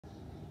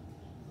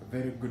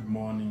very good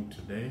morning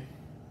today.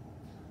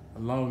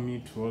 Allow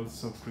me to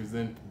also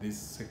present the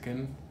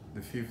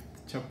fifth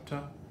chapter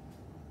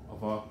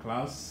of our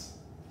class,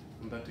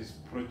 and that is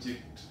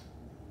project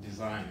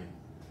design.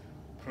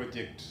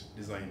 Project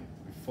design.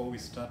 Before we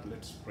start,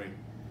 let's pray.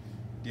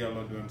 Dear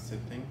Lord, we want to say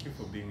thank you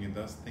for being with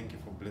us. Thank you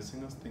for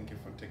blessing us. Thank you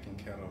for taking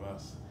care of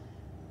us.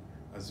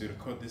 As we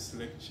record this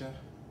lecture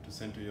to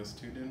send to your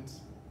students,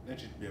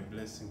 let it be a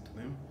blessing to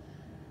them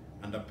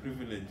and a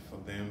privilege for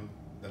them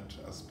that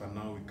as per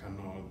now we can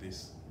know all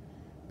this.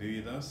 Be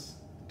with us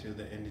till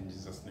the end. In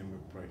Jesus' name we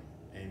pray.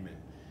 Amen.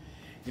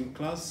 In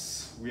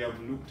class, we have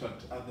looked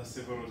at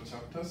several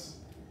chapters.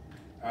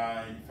 If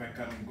I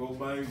can go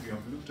by, we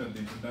have looked at the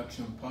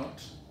introduction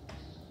part.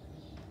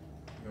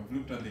 We have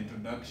looked at the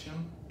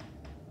introduction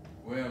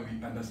where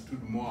we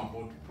understood more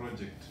about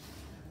project.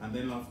 And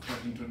then after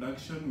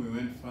introduction, we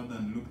went further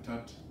and looked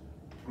at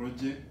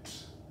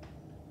project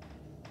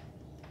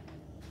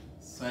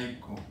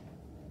cycle.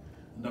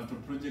 And after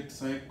project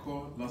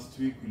cycle, last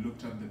week we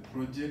looked at the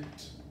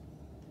project.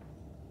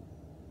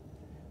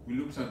 We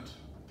looked at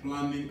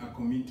planning a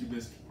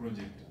community-based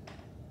project.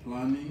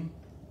 Planning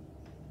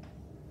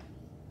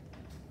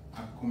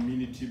a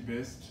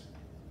community-based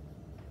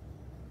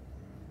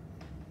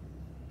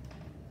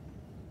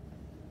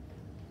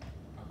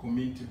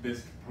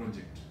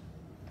project,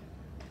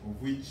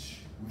 of which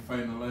we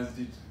finalized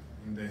it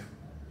in the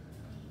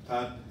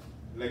third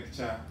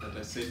lecture that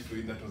I said for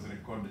you that was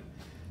recorded.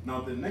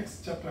 Now the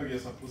next chapter we are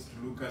supposed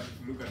to look at, if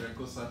you look at the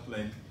course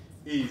outline,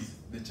 is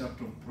the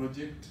chapter of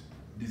project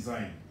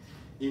design.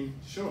 In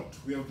short,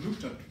 we have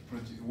looked at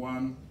project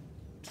 1,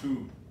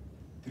 2,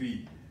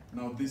 3.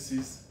 Now this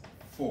is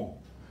 4.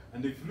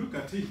 And if you look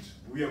at it,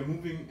 we are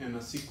moving in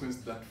a sequence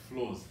that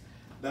flows.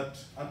 That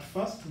at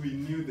first we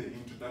knew the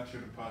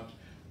introductory part,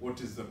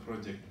 what is the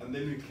project, and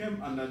then we came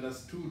and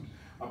understood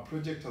a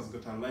project has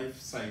got a life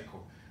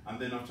cycle. And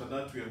then after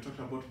that, we are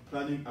talking about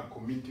planning a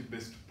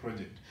community-based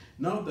project.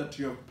 Now that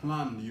you have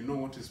planned, you know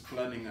what is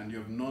planning, and you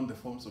have known the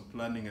forms of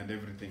planning and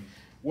everything,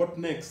 what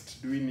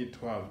next do we need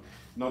to have?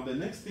 Now, the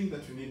next thing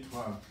that we need to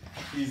have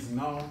is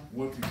now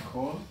what we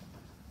call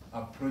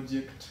a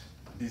project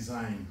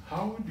design.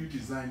 How do you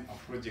design a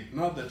project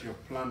now that you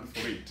have planned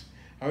for it?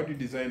 How do you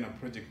design a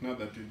project now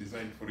that you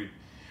designed for it?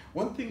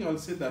 One thing I'll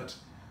say that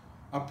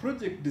a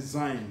project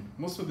design,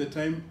 most of the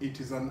time,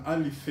 it is an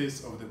early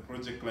phase of the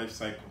project life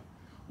cycle,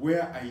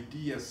 where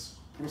ideas,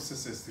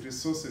 processes,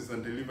 resources,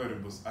 and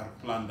deliverables are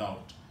planned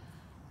out.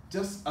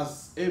 Just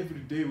as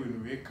every day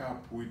when we wake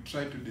up, we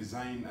try to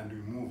design and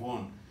we move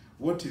on.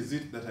 What is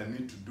it that I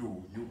need to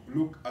do? You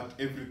look at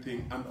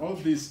everything, and all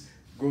this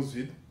goes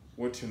with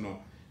what you know.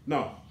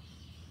 Now,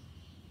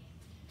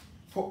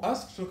 for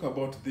us to talk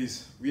about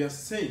this, we are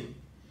saying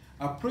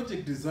a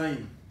project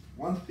design,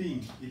 one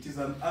thing, it is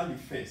an early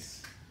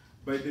phase.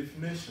 By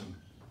definition,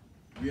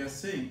 we are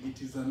saying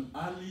it is an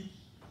early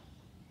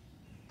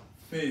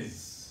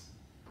phase.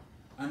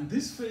 And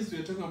this phase we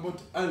are talking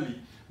about early,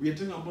 we are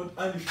talking about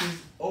early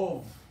phase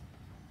of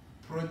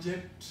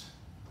project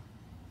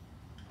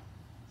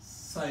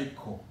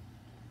cycle.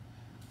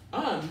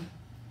 And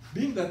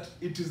being that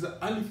it is the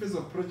early phase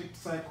of project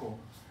cycle,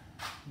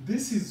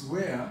 this is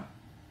where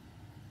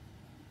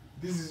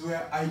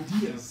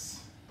ideas,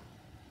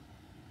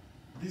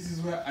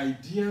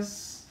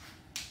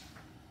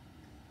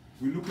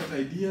 we look at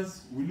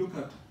ideas, we look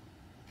at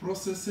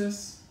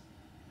processes,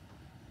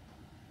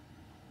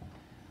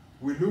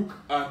 we look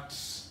at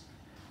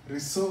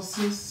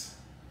resources,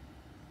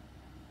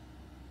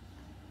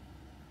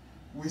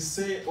 we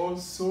say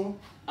also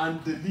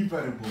and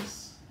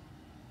deliverables.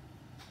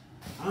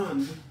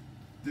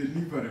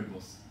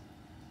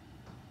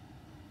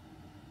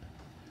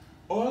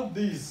 All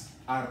these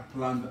are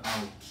planned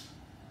out.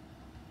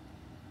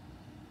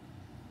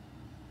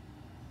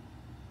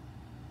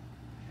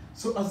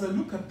 So as I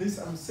look at this,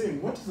 I'm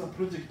saying, what is a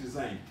project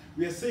design?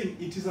 We are saying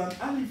it is an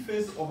early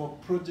phase of a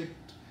project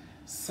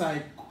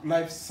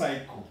life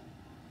cycle,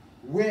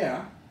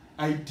 where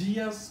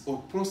ideas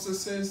or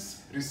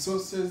processes,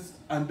 resources,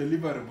 and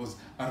deliverables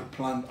are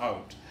planned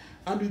out.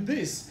 And with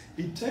this,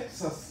 it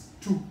takes us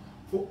to,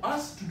 for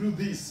us to do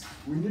this,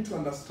 we need to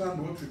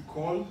understand what we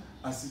call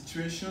a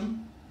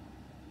situation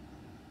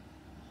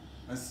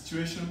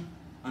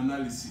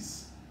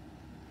analysis.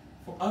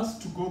 For us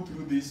to go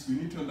through this, we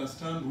need to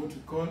understand what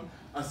we call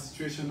a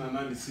situation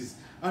analysis.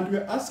 And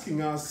we're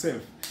asking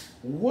ourselves,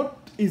 what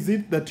is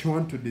it that you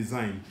want to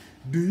design?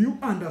 Do you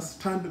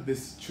understand the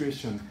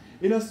situation?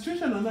 In a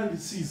situation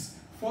analysis,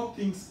 4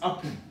 things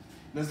happen.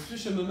 In a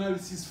situation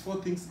analysis,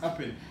 4 things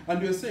happen.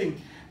 And we're saying,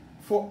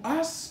 for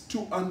us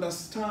to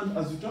understand,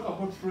 as we talk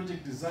about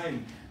project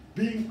design,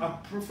 being a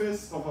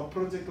process of a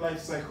project life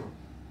cycle,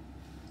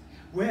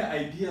 where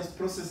ideas,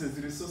 processes,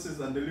 resources,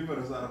 and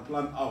deliverables are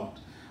planned out.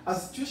 A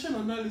situation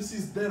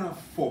analysis,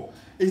 therefore,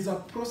 is a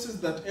process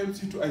that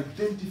helps you to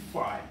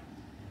identify.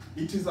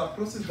 It is a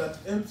process that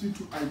helps you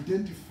to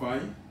identify.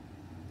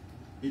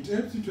 It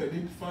helps you to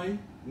identify,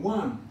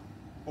 1,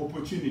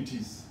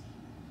 opportunities.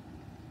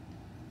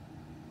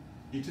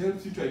 It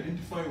helps you to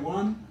identify,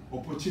 1,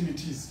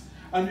 opportunities.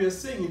 And we are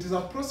saying it is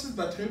a process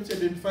that helps you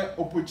identify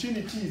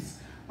opportunities,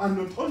 and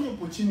not only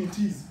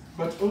opportunities,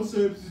 but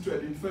also helps you to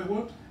identify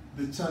what?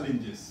 The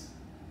challenges.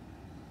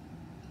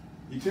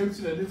 It helps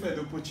you to identify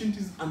the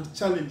opportunities and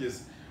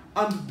challenges.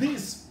 And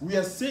this, we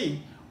are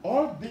saying,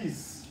 all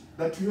this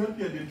that will help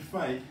you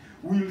identify,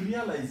 will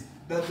realize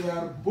that they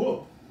are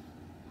both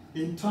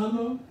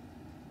internal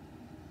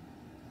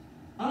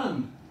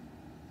and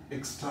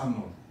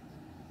external.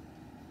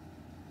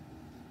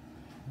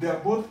 They are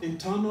both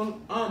internal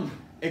and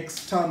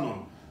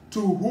external. To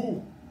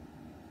who?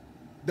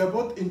 They're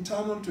both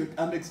internal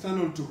and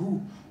external to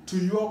who? To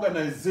your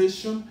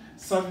organization,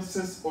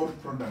 services, or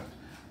product.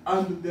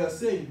 And they are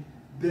saying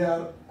they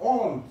are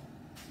all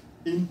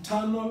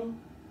internal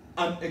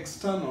and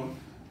external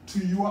to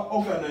your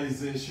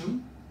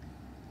organization,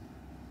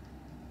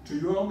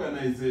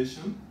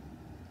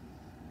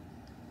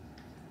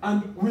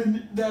 and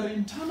when they are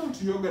internal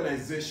to your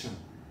organization,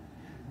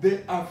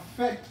 they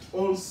affect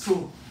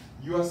also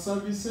your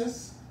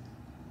services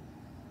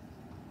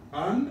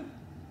and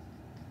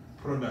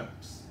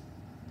products.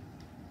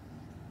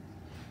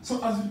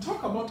 So as we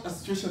talk about a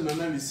situation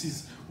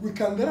analysis, we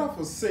can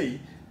therefore say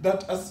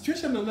that a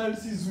situation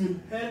analysis will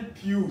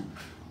help you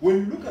when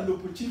you look at the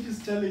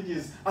opportunities,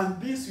 challenges, and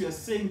this we are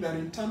saying they're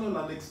internal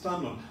and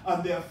external,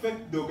 and they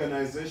affect the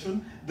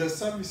organization, the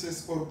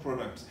services, or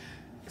products.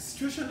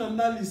 Situation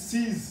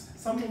analysis,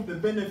 some of the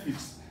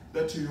benefits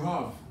that you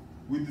have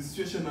with the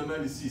situation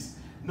analysis.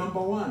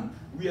 Number one,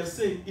 we are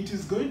saying it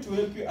is going to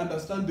help you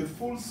understand the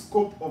full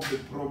scope of the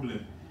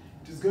problem.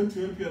 It is going to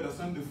help you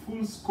understand the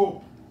full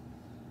scope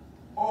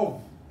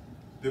of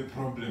the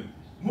problem.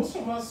 Most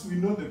of us, we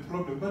know the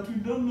problem, but we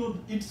don't know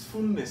its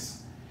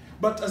fullness.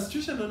 But a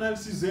situation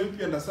analysis will help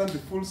you understand the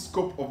full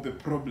scope of the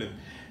problem.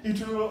 It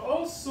will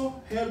also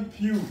help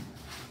you,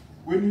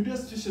 when you do a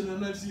situation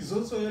analysis,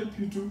 also help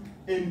you to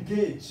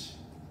engage.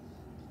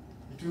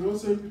 It will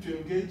also help you to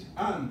engage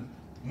and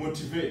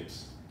motivate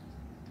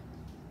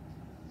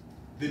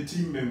the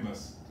team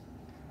members.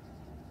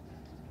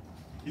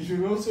 It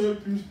will also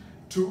help you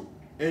to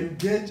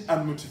engage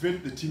and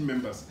motivate the team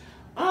members.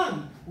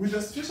 And with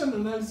the situation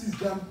analysis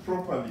done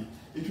properly,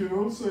 it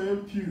will also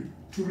help you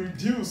to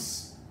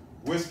reduce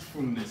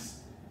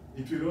wastefulness.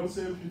 It will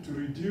also help you to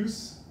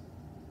reduce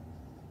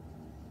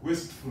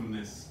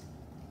wastefulness.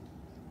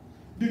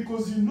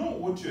 Because you know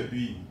what you're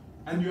doing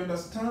and you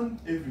understand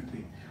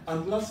everything.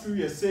 And lastly,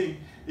 we are saying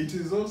it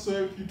is also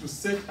help you to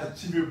set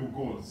achievable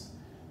goals.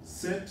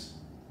 Set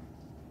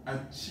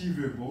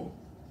achievable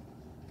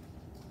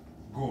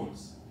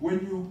goals. When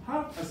you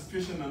have a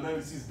situation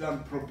analysis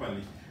done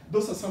properly,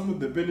 those are some of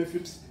the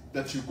benefits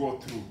that you go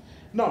through.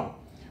 Now,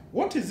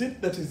 what is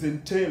it that is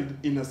entailed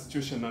in a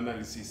situation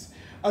analysis?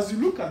 As you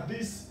look at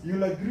this,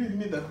 you'll agree with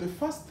me that the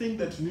first thing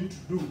that you need to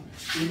do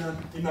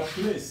in a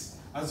place,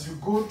 as you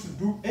go to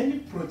do any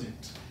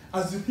project,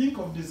 as you think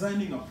of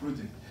designing a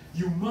project,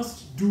 you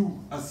must do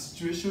a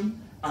situation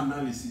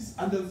analysis.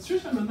 And the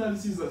situation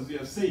analysis, as we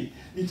have said,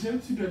 it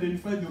helps you to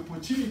identify the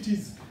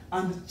opportunities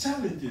and the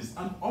challenges,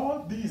 and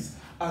all these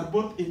are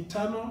both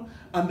internal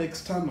and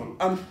external,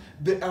 and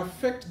they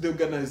affect the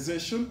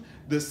organization,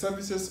 the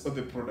services, or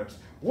the products.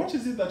 What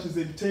is it that is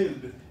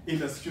entailed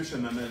in a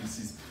situation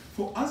analysis?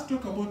 For us to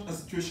talk about a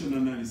situation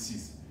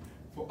analysis,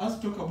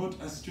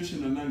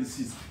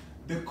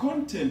 the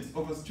content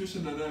of a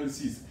situation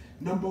analysis,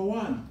 number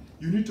one,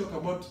 you need to talk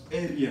about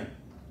area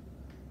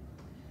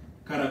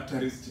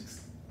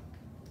characteristics.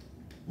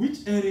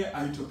 Which area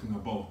are you talking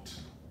about?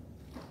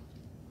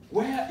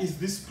 Where is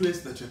this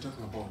place that you're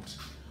talking about?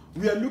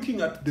 We are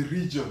looking at the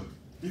region.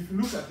 If you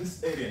look at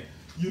this area,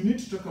 you need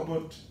to talk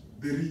about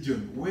the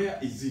region. Where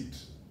is it?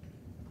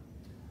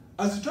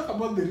 As you talk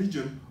about the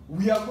region,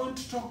 we are going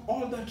to talk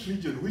all that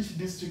region, which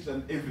district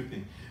and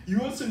everything.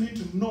 You also need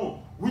to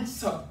know which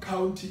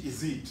sub-county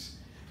is it.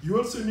 You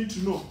also need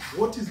to know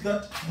what is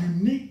that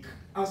unique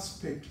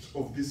aspect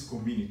of this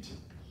community.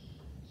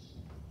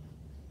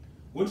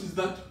 What is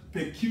that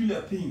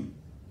peculiar thing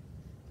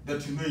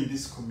that you know in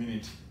this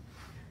community?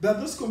 There are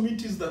those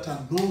communities that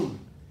are known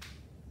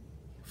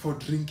for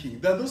drinking.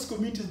 There are those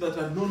communities that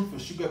are known for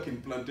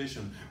sugarcane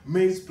plantation,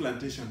 maize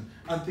plantation,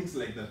 and things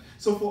like that.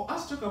 So for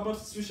us to talk about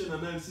situation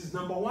analysis,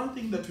 number one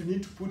thing that we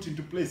need to put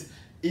into place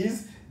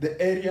is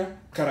the area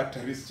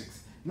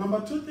characteristics. Number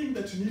two thing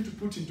that you need to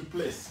put into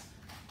place,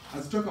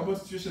 as we talk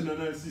about situation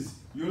analysis,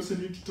 you also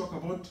need to talk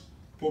about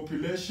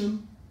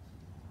population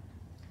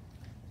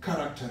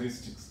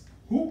characteristics.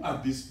 Who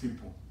are these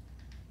people?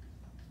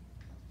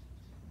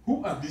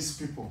 Who are these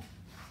people?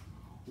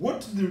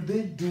 What do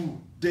they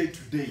do day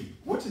to day?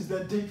 What is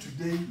their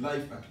day-to-day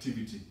life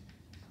activity?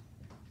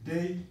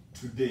 Day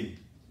to day.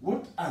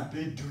 What are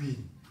they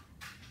doing?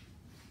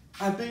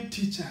 Are they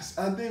teachers?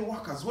 Are they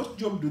workers? What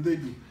job do they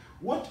do?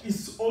 What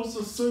is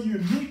also so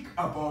unique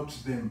about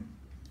them?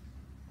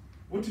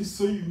 What is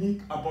so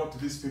unique about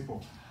these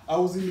people? I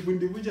was in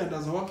Bundibuja, and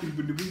as I worked in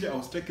Bundibuja, I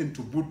was taken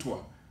to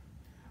Butwa.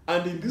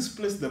 And in this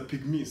place, the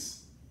pygmies,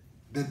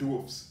 the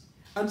dwarves.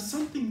 And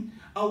something,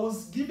 I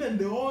was given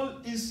the whole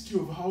history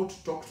of how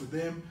to talk to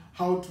them,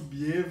 how to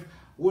behave,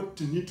 what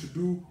you need to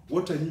do,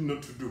 what I need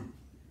not to do.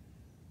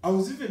 I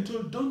was even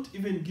told, don't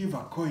even give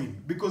a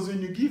coin, because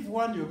when you give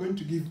one, you're going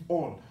to give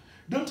all.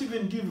 Don't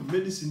even give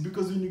medicine,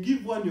 because when you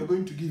give one, you're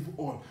going to give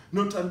all.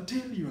 Not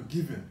until you're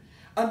given.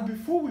 And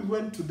before we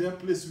went to their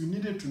place, we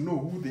needed to know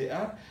who they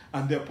are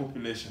and their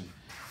population.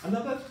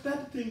 Another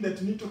third thing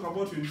that you need to talk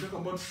about when you talk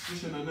about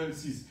situation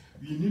analysis,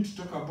 we need to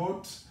talk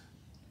about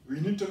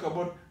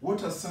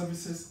what are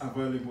services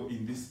available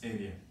in this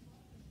area.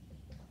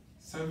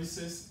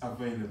 Services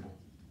available.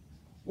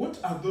 What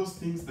are those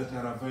things that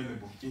are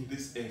available in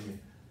this area?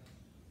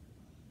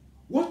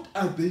 What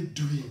are they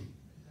doing?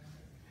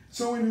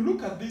 So when you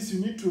look at this,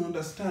 you need to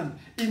understand,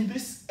 in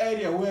this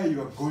area where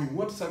you are going,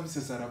 what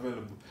services are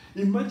available.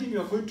 Imagine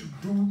you are going to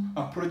do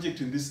a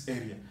project in this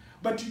area,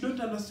 but you don't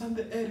understand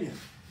the area.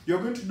 You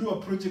are going to do a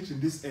project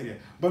in this area,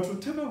 but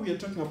whatever we are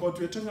talking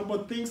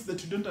about things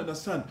that you don't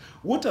understand.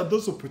 What are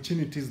those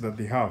opportunities that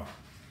they have?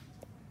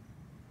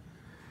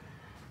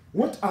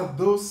 What are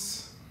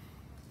those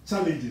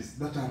challenges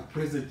that are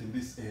present in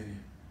this area?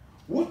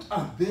 What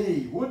are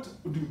they? What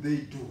do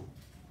they do?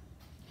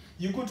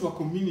 You go to a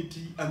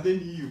community and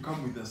then you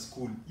come with a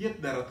school,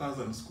 yet there are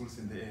 1,000 schools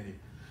in the area.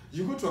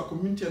 You go to a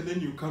community and then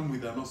you come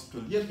with an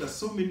hospital, yet there are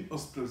so many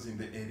hospitals in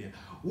the area.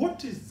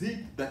 What is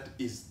it that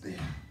is there?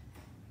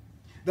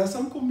 There are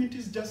some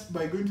communities, just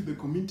by going to the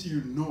community,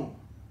 you know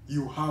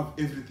you have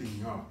everything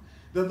you have.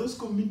 There are those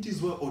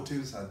communities where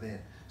hotels are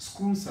there,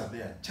 schools are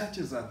there,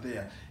 churches are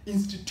there,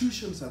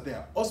 institutions are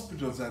there,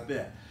 hospitals are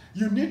there.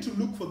 You need to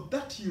look for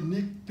that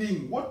unique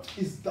thing. What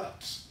is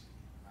that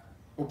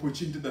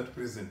opportunity that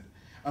present?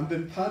 And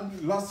then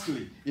third,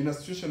 lastly, in a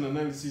situation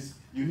analysis,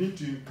 you need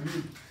to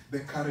include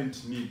the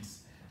current needs.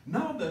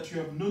 Now that you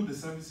have known the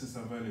services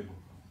available,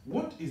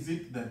 what is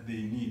it that they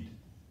need?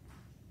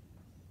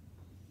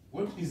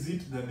 What is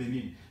it that they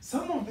need?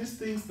 Some of these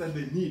things that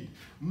they need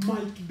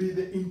might be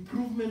the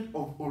improvement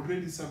of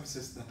already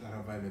services that are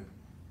available.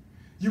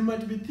 You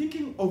might be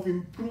thinking of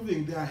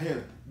improving their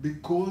health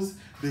because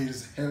there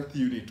is a health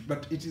unit,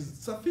 but it is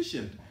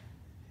sufficient.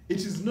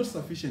 It is not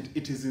sufficient,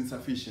 it is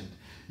insufficient.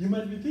 You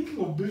might be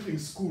thinking of building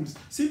schools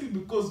simply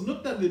because,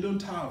 not that they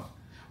don't have,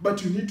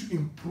 but you need to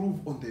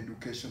improve on the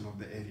education of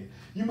the area.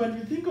 You might be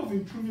thinking of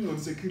improving on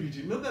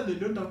security, not that they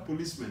don't have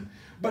policemen,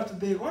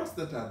 but the ones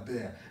that are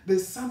there,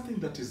 there's something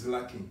that is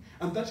lacking.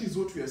 And that is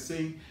what we are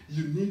saying,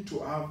 you need to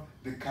have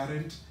the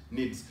current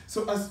needs.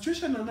 So a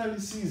situation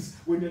analysis,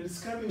 when you're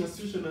describing a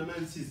situation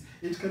analysis,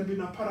 it can be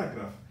in a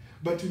paragraph,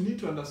 but you need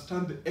to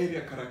understand the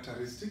area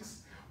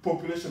characteristics,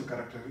 population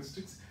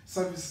characteristics,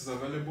 services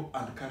available,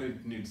 and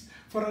current needs.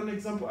 For an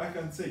example, I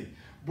can say,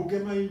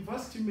 Bugema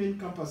University main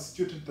campus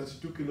situated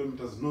 32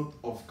 kilometers north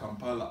of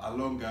Kampala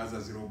along Gaza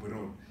Zirobe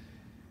Road.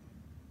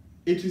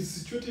 It is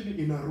situated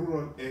in a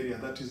rural area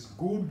that is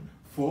good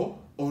for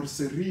or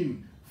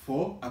serene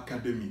for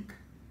academic.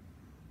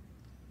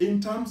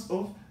 In terms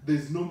of, there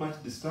is no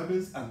much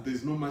disturbance and there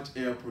is no much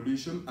air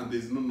pollution and there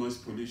is no noise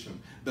pollution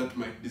that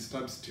might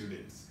disturb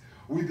students.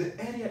 With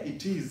the area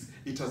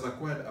it has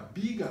acquired a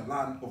bigger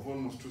land of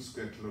almost 2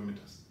 square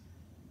kilometers.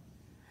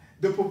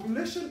 The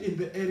population in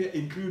the area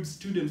includes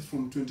students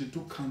from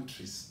 22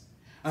 countries.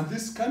 And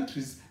these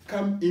countries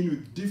come in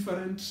with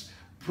different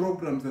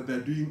programs that they're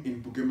doing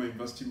in Bugema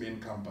University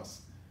main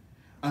campus.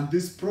 And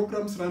these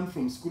programs run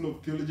from School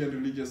of Theology and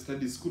Religious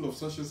Studies, School of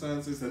Social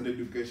Sciences and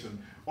Education,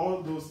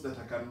 all those that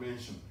I can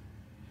mention.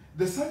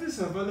 The services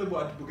available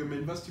at Bugema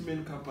University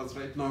main campus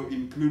right now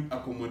include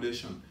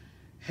accommodation,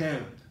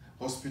 health,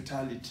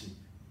 hospitality,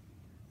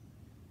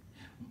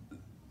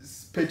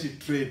 petty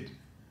trade,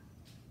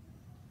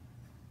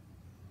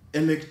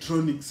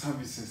 electronic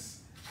services.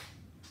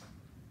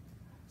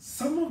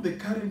 Some of the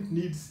current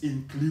needs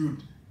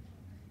include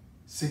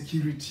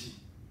security,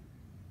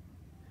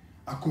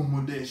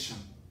 accommodation,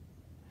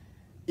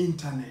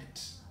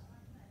 internet,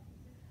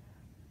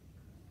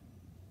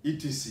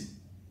 etc.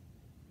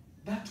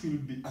 That will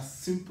be a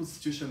simple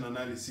situation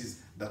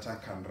analysis that I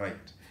can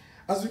write.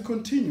 As we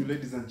continue,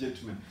 ladies and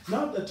gentlemen,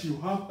 now that you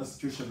have a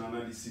situation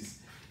analysis,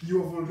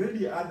 you have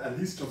already had a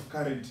list of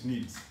current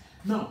needs.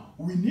 Now,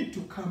 we need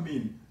to come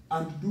in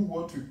and do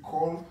what we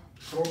call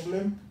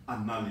problem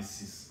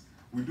analysis.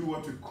 We do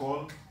what we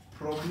call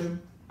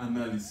problem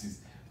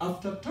analysis.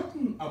 After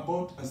talking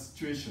about a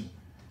situation,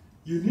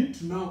 you need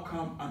to now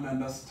come and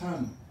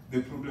understand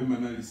the problem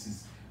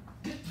analysis.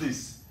 Get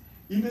this.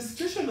 In a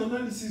situation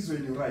analysis,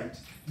 when you write,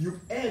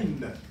 you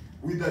end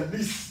with a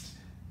list.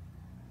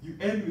 You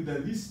end with a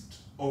list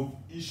of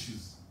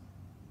issues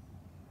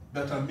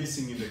that are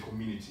missing in the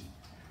community.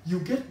 You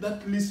get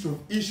that list of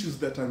issues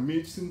that are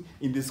missing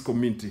in this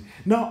community.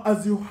 Now,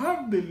 as you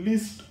have the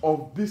list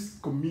of these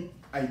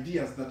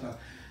ideas that are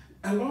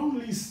a long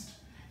list,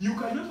 you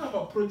cannot have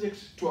a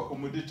project to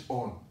accommodate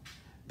all.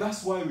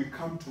 That's why we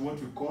come to what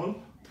we call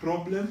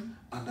problem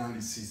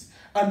analysis.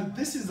 And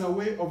this is a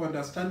way of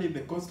understanding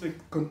the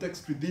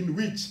context within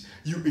which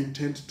you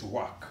intend to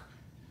work.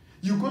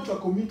 You go to a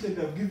community and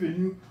they've given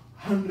you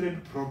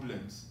 100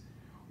 problems.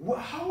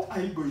 How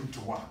are you going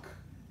to work?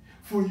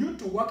 For you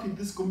to work in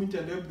this community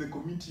and help the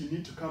community, you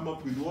need to come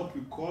up with what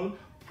we call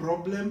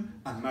problem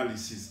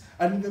analysis.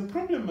 And in the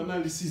problem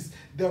analysis,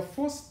 there are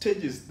 4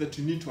 stages that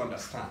you need to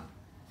understand.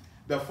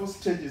 There are 4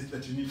 stages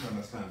that you need to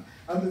understand.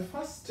 And the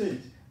first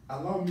stage,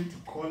 allow me to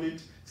call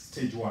it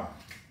stage 1.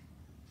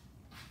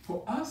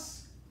 For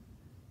us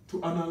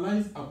to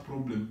analyze a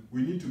problem,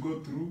 we need to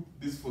go through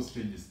these 4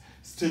 stages.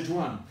 Stage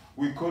 1,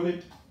 we call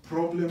it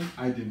problem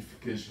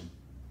identification.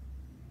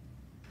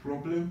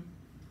 Problem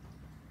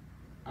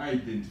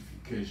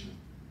identification.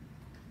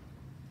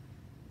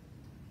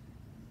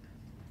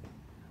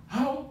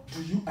 How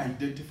do you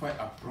identify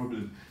a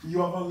problem? You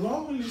have a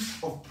long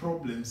list of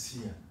problems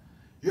here.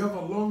 You have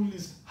a long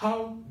list.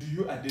 How do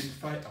you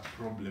identify a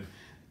problem?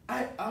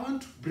 I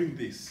want to bring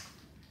this.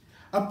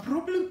 A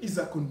problem is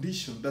a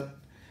condition that,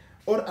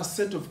 or a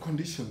set of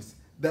conditions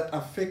that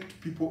affect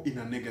people in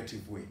a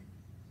negative way.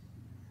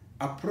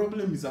 A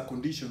problem is a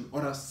condition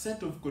or a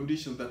set of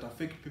conditions that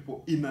affect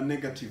people in a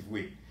negative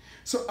way.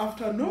 So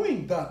after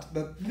knowing that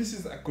this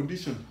is a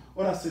condition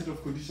or a set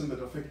of conditions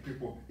that affect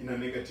people in a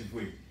negative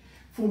way,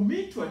 for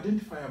me to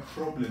identify a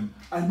problem,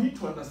 I need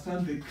to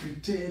understand the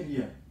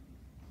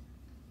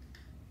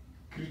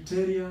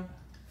criteria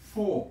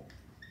for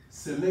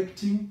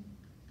selecting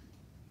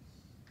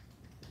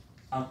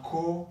a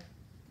core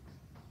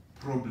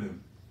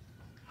problem.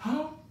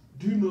 How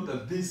do you know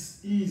that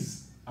this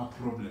is a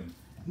problem?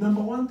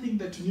 Number one thing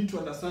that you need to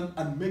understand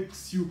and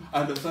makes you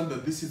understand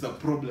that this is a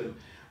problem,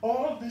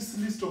 all this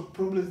list of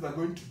problems they're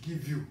going to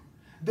give you,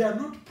 they are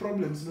not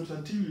problems not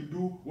until you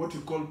do what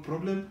you call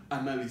problem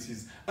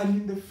analysis.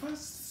 And in the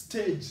first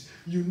stage,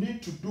 you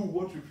need to do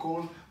what we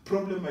call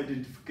problem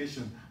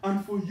identification.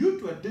 And for you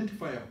to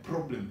identify a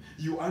problem,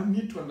 you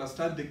need to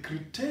understand the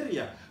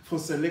criteria for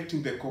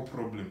selecting the core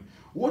problem.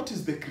 What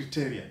is the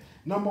criteria?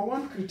 Number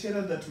one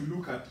criteria that we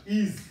look at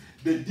is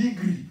the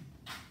degree.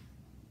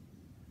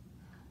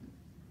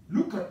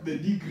 Look at the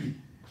degree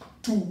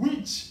to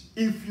which,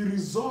 if you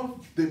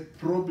resolve the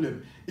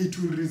problem, it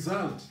will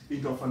result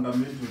in a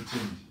fundamental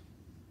change.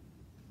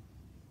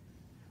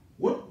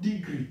 What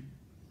degree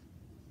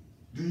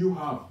do you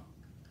have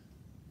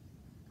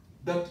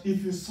that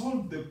if you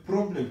solve the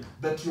problem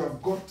that you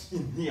have got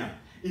in here,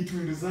 it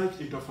will result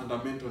in a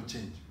fundamental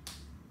change?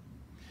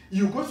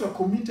 You go to a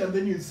community and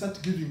then you start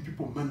giving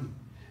people money.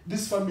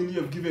 This family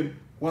have given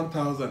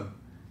 1,000.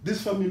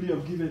 This family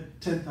have given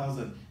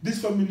 10,000.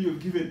 This family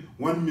have given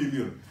 1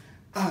 million.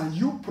 Are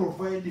you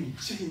providing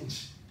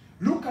change?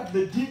 Look at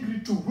the degree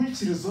to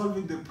which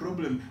resolving the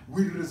problem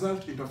will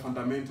result in a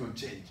fundamental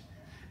change.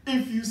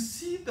 If you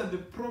see that the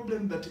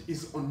problem that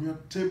is on your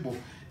table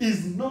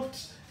is not,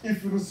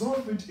 if you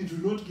resolve it, it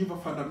will not give a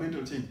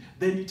fundamental change,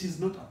 then it is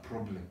not a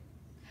problem.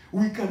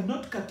 We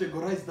cannot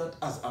categorize that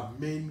as a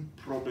main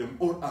problem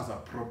or as a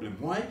problem.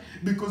 Why?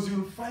 Because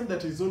you'll find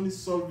that it's only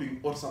solving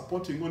or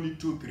supporting only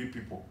 2-3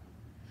 people.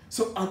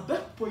 So at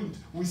that point,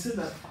 we say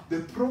that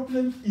the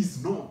problem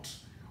is not.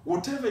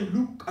 Whatever you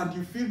look and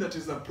you feel that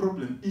is a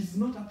problem is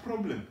not a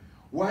problem.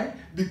 Why?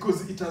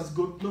 Because it has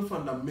got no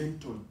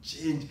fundamental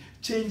change.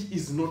 Change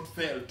is not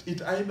felt.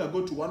 It either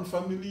go to one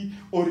family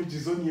or it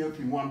is only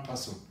helping one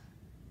person.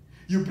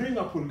 You bring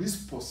a police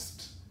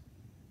post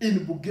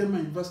in Bugema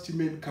University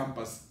main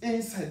campus,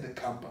 inside the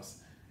campus.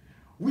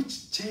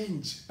 Which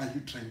change are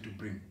you trying to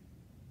bring?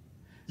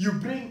 You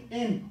bring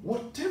in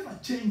whatever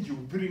change you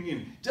bring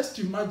in. Just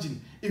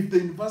imagine if the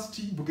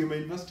university, Bugema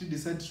University,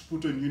 decides to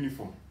put on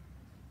uniform.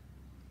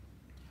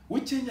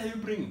 Which change are you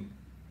bringing?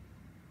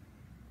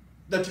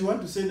 That you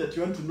want to say that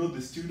you want to know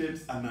the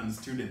students and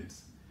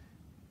non-students.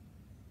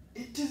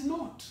 It is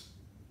not.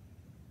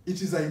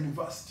 It is a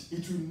university.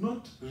 It will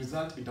not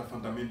result in a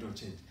fundamental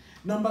change.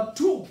 Number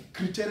 2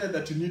 criteria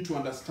that you need to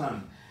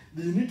understand.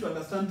 You need to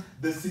understand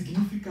the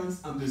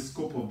significance and the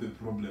scope of the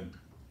problem.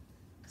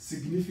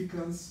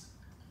 Significance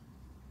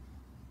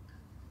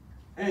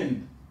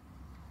and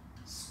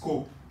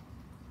scope.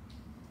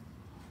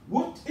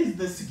 What is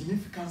the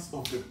significance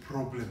of the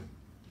problem?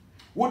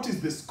 What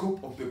is the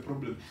scope of the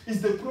problem?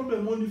 Is the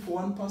problem only for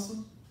one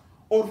person?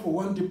 Or for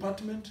one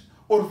department?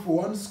 Or for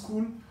one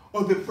school?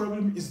 Or the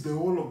problem is the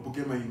whole of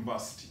Bugema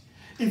University?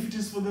 If it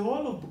is for the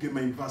whole of Bugema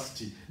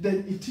University,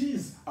 then it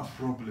is a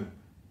problem.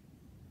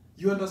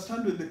 You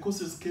understand when the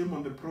courses came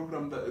on the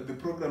program, the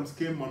programs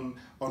came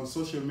on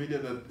social media,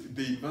 that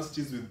the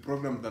universities with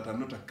programs that are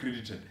not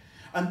accredited.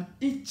 And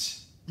each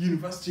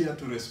university had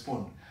to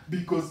respond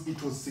because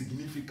it was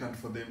significant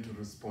for them to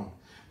respond.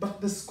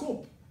 But the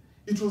scope,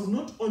 it was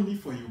not only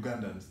for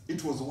Ugandans,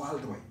 it was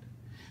worldwide.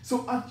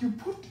 So as you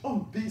put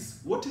on this,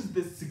 what is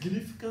the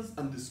significance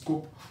and the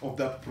scope of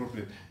that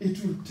problem?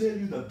 It will tell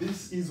you that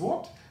this is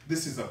what?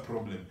 This is a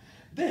problem.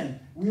 Then,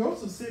 we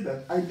also say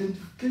that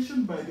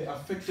identification by the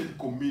affected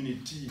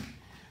community.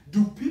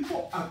 Do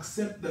people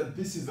accept that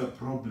this is a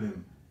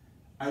problem?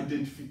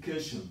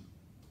 Identification.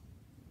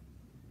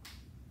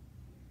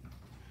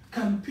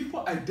 Can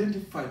people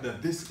identify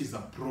that this is a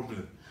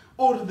problem?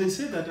 Or they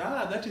say that,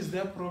 that is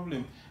their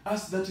problem.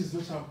 Us, that is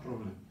not our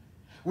problem.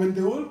 When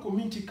the whole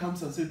community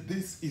comes and says,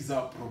 this is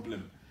our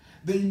problem,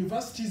 the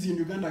universities in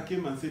Uganda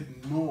came and said,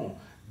 no,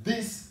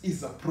 this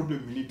is a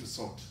problem we need to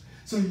solve.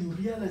 So you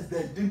realize they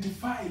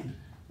identified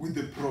with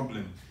the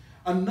problem.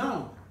 And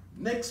now,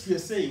 next we are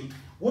saying,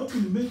 what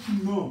will make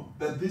you know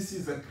that this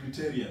is a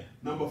criteria?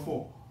 Number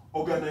 4,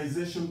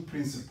 organization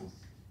principles.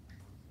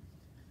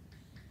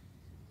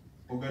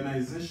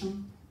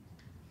 Organization,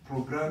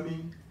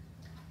 programming,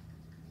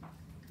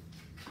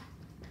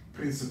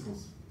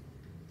 principles.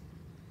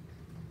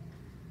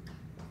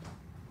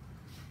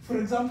 For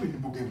example,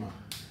 in Bugema,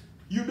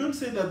 you don't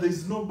say that there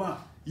is no bar.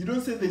 You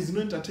don't say there is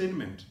no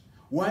entertainment.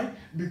 Why?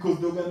 Because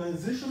the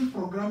organization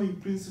programming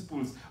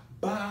principles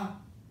bar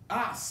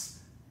us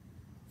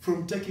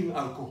from taking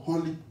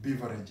alcoholic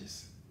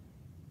beverages,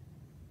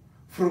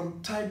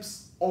 from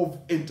types of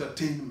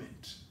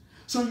entertainment.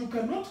 So you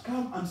cannot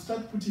come and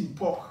start putting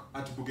pork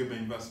at Bugema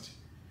University.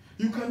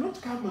 You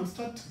cannot come and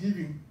start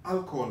giving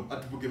alcohol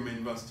at Bugema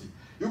University.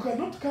 You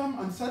cannot come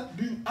and start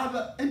doing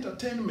other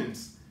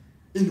entertainments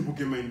in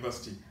Bugema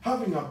University,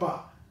 having a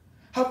bar,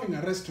 having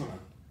a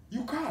restaurant.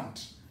 You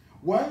can't.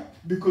 Why?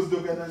 Because the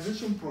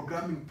organization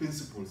programming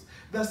principles.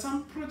 There are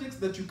some projects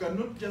that you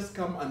cannot just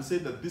come and say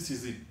that this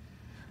is it.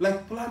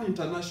 Like Plan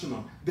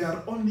International, they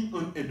are only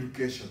on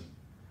education.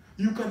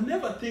 You can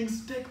never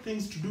take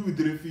things to do with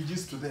the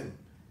refugees to them.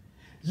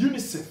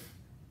 UNICEF,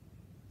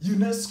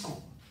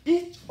 UNESCO,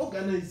 each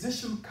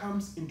organization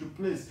comes into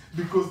place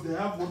because they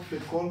have what they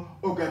call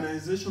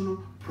organizational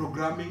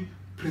programming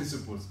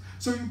principles.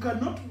 So you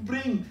cannot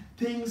bring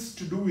things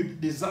to do with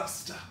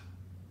disaster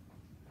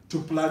to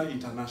Plan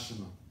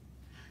International.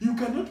 You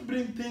cannot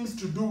bring things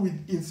to do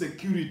with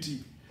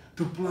insecurity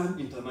to Plan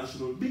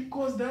International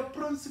because their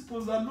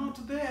principles are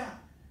not there.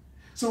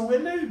 So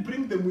whenever you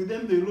bring them with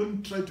them, they will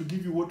only try to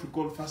give you what we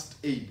call first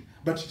aid,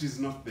 but it is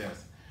not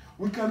theirs.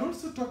 We can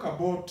also talk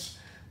about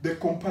the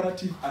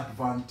comparative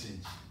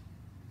advantage.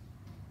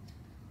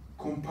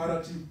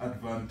 Comparative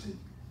advantage.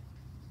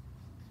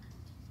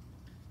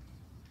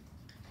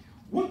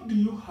 What do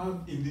you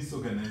have in this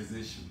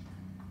organization?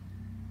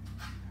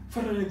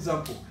 For an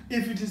example,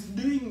 if it is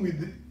dealing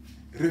with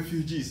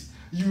refugees,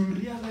 you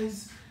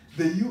realize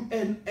the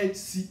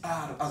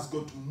UNHCR has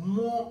got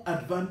more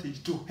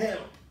advantage to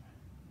help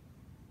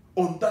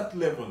on that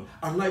level,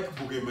 unlike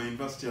Bugema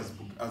University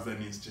as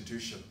an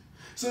institution.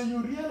 So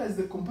you realize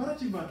the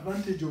comparative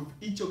advantage of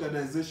each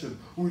organization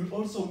will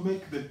also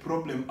make the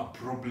problem a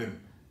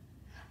problem.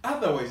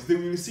 Otherwise, they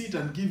will see it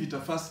and give it a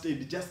first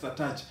aid, just a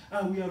touch.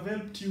 We have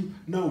helped you,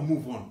 now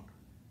move on.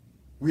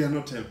 We are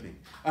not helping.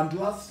 And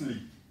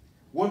lastly,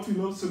 what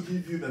will also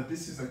give you that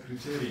this is a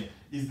criteria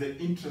is the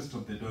interest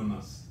of the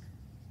donors.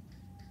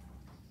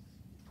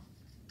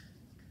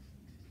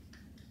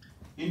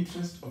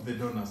 Interest of the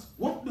donors.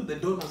 What do the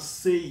donors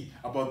say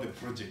about the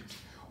project?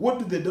 What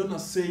do the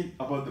donors say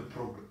about the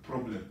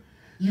problem?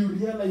 You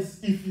realize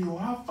if you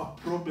have a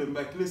problem,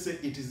 like let's say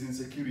it is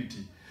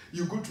insecurity,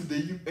 you go to the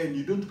UN,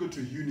 you don't go to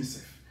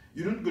UNICEF,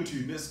 you don't go to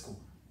UNESCO.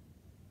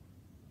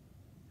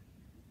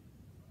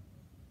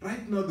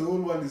 Right now the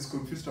whole world is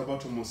confused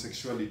about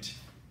homosexuality.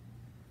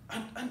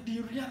 And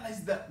you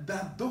realize that there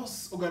are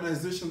those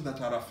organizations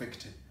that are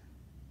affected.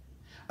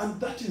 And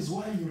that is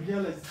why you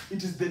realize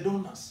it is the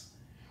donors.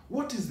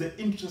 What is the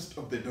interest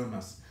of the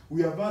donors?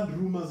 We have had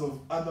rumors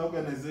of other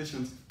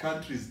organizations,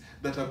 countries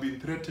that have been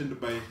threatened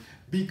by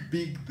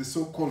the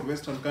so-called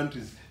Western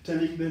countries,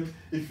 telling them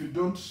if you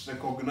don't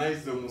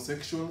recognize the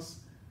homosexuals,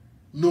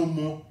 no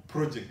more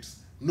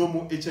projects, no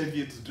more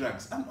HIV/AIDS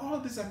drugs. And all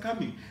these are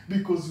coming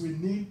because we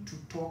need to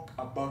talk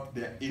about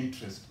their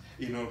interest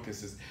in all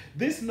cases.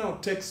 This now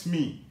takes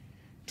me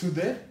to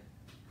the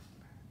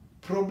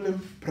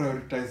problem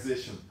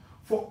prioritization.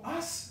 For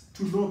us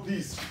to know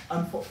this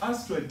and for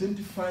us to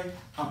identify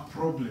a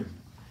problem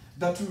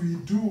that we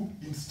do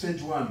in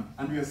stage 1,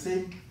 and we are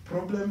saying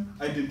problem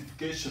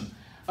identification.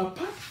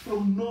 Apart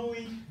from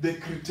knowing the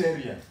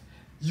criteria,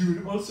 you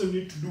will also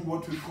need to do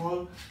what we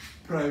call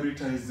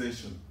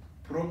prioritization.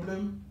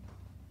 Problem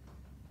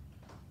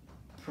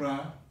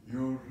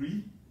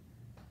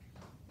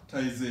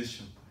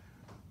prioritization.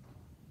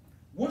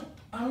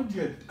 How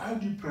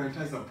do you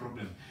prioritize a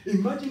problem?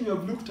 Imagine you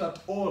have looked at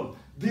all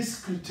these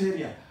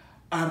criteria,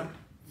 and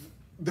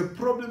the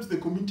problems the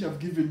community have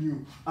given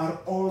you are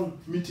all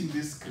meeting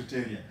this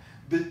criteria.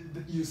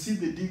 You see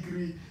the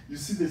degree, you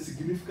see the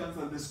significance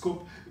and the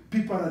scope,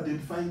 people are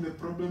identifying the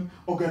problem,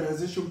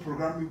 organization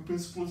programming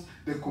principles,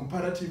 the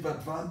comparative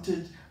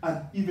advantage,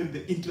 and even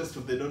the interest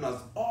of the donors,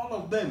 all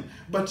of them.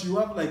 But you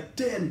have like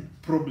 10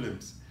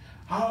 problems.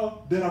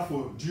 How,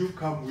 therefore, do you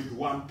come with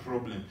one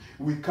problem?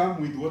 We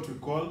come with what we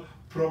call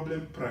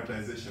problem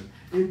prioritization.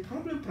 In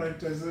problem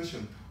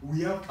prioritization,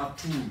 we have a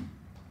tool.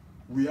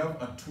 We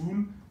have a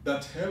tool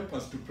that helps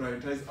us to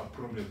prioritize a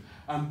problem.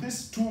 And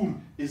this tool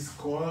is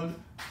called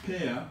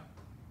pair-wise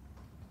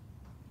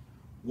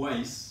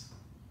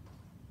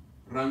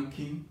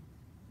ranking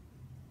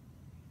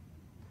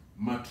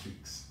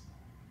matrix.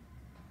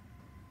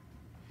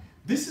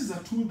 This is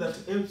a tool that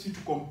helps you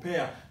to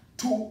compare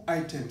 2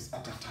 items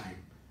at a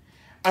time.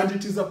 And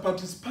it is a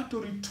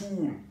participatory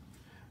tool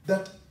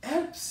that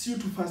helps you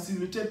to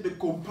facilitate the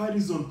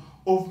comparison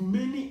of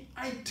many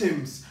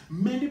items,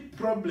 many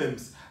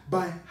problems,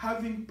 by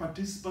having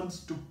participants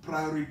to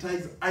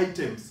prioritize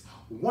items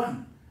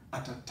one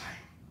at a time.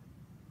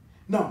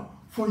 Now,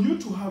 for you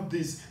to have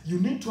this, you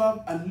need to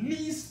have a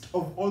list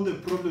of all the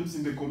problems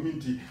in the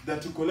community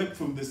that you collect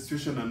from the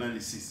situation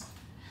analysis.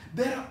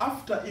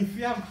 Thereafter, if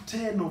you have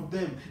 10 of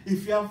them,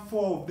 if you have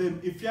 4 of them,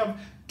 if you have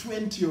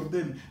 20 of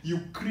them, you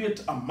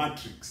create a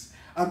matrix.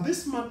 And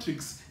this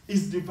matrix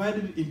is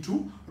divided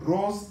into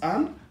rows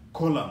and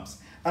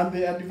columns. And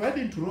they are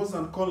divided into rows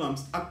and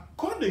columns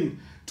according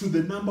to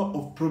the number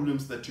of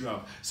problems that you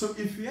have. So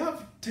if you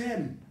have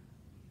 10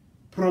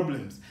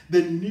 problems,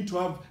 then you need to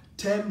have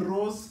 10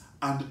 rows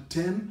and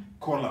 10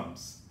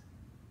 columns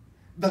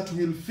that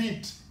will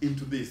fit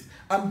into this.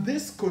 And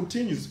this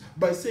continues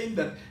by saying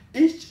that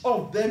each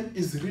of them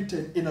is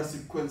written in a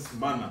sequence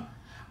manner.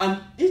 And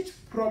each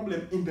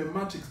problem in the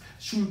matrix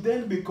should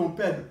then be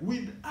compared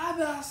with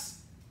others,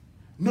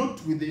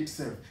 not with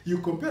itself. You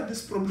compare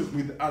this problem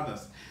with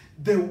others.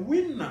 The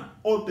winner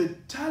or the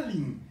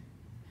tallying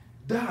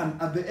done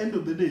at the end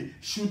of the day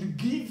should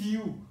give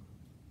you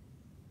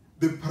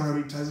the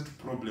prioritized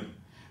problem.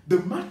 The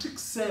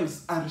matrix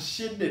cells are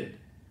shaded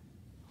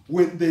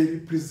when they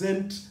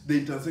represent the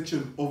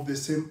intersection of the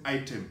same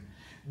item.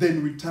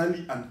 Then we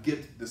tally and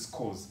get the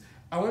scores.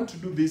 I want to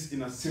do this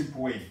in a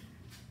simple way.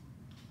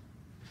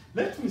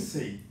 Let me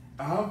say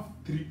I have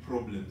 3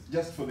 problems,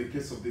 just for the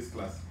case of this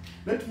class.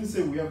 Let me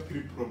say we have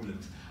 3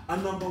 problems.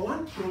 And number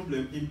 1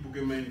 problem in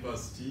Bugema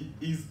University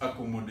is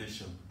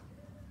accommodation.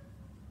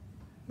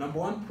 Number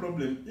 1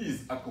 problem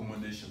is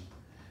accommodation.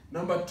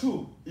 Number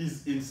 2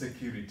 is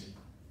insecurity.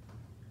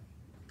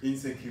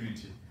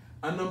 Insecurity.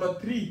 And number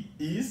 3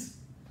 is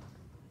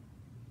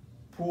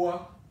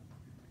poor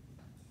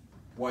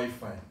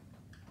Wi-Fi.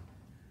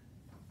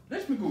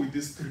 Let me go with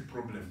these 3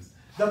 problems.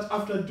 That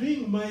after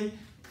doing my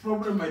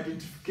problem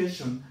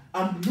identification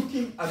and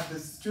looking at the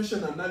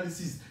situation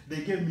analysis,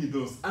 they gave me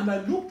those. And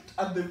I looked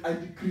at the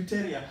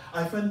criteria,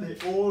 I find they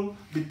all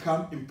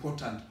become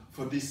important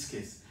for this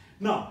case.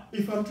 Now,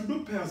 if I'm to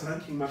do pairs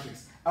ranking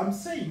matrix, I'm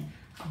saying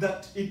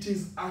that it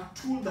is a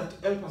tool that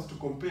helps us to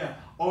compare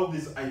all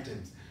these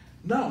items.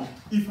 Now,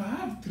 if I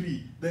have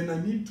 3, then I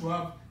need to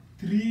have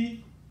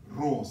 3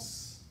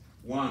 rows.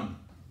 1,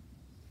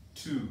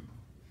 2,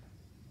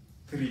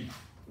 3.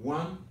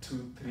 1,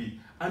 2, 3.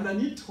 And I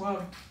need to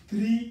have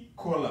 3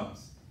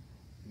 columns.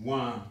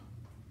 1,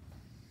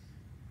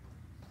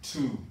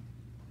 2.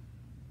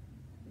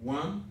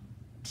 1,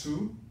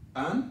 2,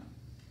 and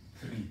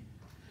 3.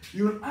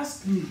 You'll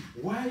ask me,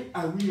 why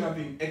are we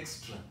having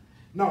extra?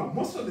 Now,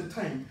 most of the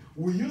time,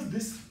 we use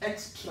this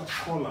extra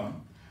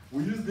column,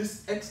 we use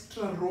this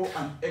extra row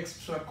and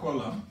extra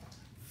column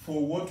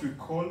for what we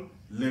call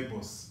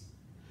labels.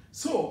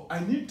 So, I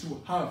need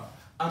to have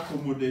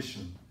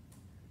accommodation.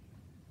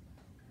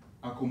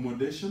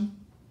 Accommodation.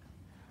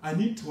 I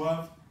need to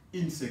have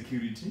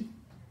insecurity.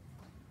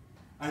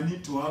 I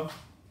need to have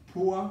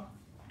poor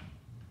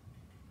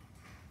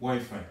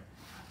Wi-Fi.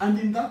 And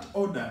in that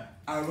order,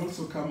 I'll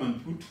also come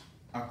and put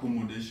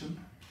accommodation,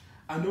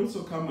 and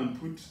also come and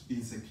put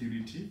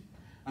insecurity,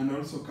 and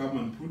also come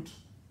and put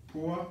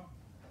poor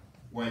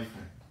Wi-Fi.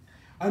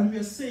 And we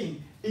are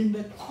saying in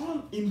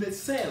the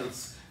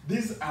cells,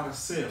 these are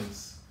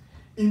cells.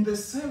 In the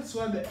cells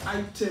where the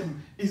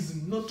item is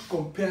not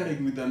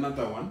comparing with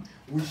another one,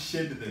 we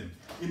shade them.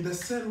 In the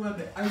cell where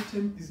the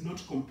item is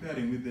not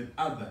comparing with the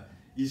other,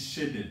 is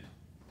shaded.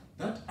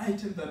 That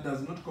item that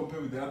does not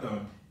compare with the other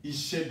one is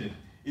shaded.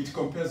 It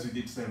compares with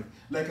itself.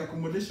 Like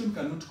accommodation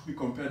cannot be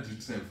compared to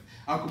itself.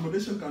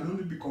 Accommodation can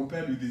only be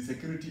compared with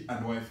insecurity and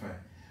Wi-Fi.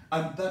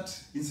 And that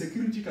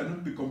insecurity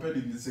cannot be compared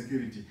with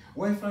insecurity.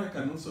 Wi-Fi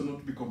can also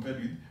not be compared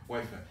with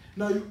Wi-Fi.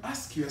 Now you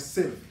ask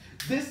yourself,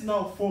 this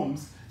now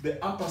forms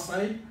the upper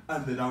side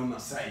and the downer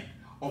side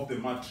of the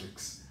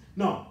matrix.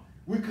 Now,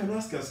 we can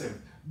ask ourselves,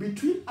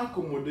 between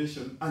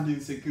accommodation and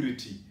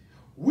insecurity,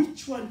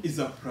 which one is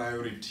a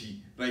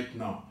priority right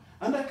now?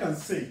 And I can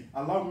say,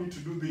 allow me to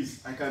do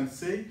this, I can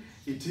say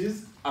it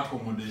is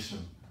accommodation.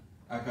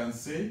 I can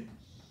say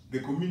the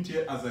community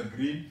has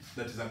agreed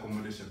that is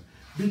accommodation.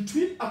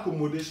 Between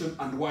accommodation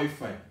and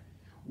Wi-Fi,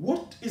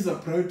 what is a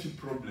priority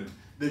problem?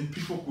 Then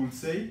people could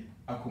say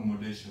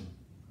accommodation.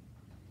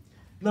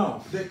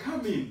 Now, they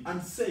come in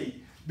and say,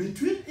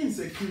 between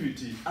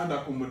insecurity and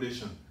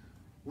accommodation,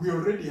 we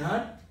already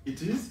had,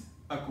 it is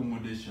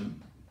accommodation.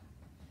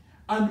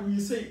 And we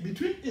say,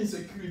 between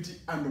insecurity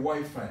and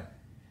Wi-Fi,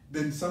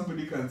 then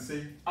somebody can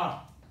say,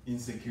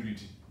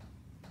 insecurity.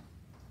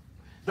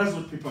 That's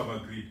what people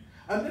have agreed.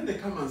 And then they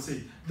come and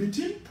say,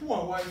 between poor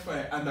Wi-Fi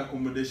and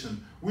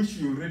accommodation, which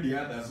we already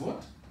had as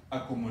what?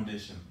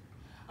 Accommodation.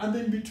 And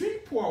then between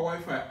poor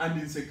Wi-Fi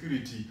and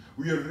insecurity,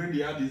 we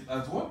already had it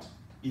as what?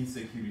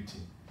 Insecurity.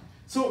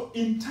 So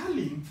in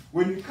tallying,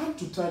 when we come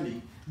to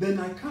tallying, then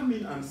I come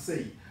in and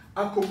say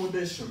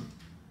accommodation.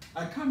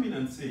 I come in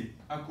and say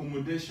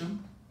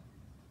accommodation.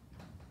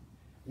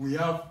 We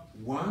have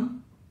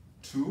 1,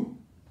 2,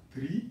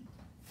 3,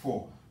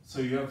 4.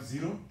 So you have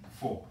 0,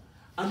 4.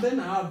 And then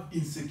I have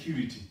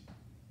insecurity.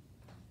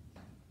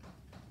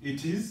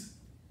 it is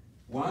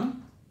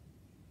 1,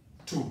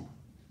 2,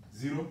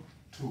 0,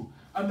 2.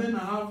 And then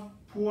I have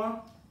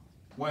poor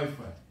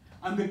Wi-Fi.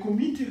 And the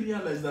committee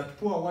realized that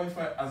poor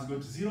Wi-Fi has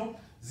got 0,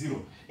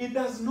 0. It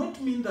does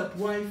not mean that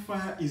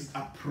Wi-Fi is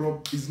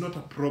not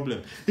a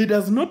problem. It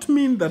does not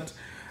mean that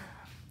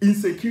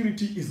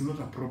insecurity is not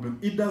a problem.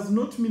 It does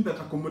not mean that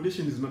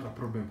accommodation is not a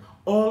problem.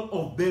 All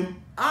of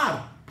them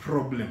are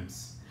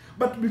problems.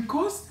 But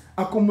because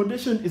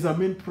accommodation is a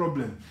main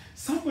problem,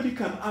 somebody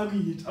can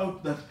argue it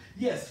out that,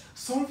 yes,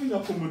 solving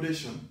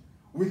accommodation,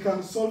 we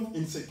can solve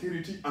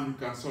insecurity and we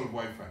can solve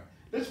Wi-Fi.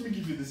 Let me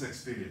give you this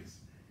experience.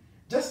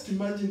 Just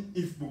imagine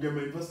if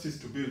Bugema University is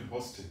to build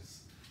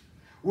hostels.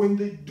 When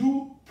they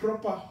do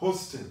proper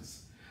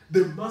hostels,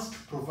 they must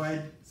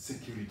provide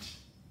security.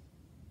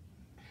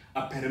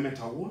 A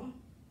perimeter wall,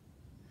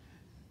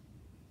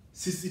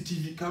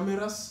 CCTV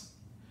cameras,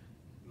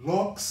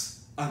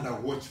 locks, and a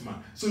watchman.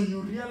 So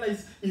you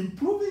realize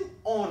improving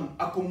on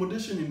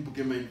accommodation in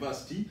Bugema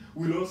University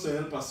will also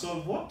help us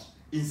solve what?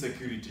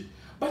 Insecurity.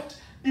 But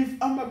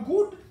if I'm a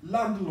good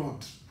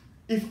landlord,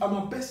 if I'm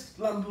a best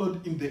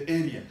landlord in the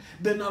area,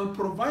 then I'll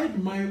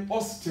provide my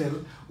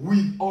hostel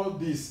with all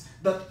this.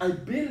 That I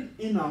build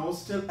in a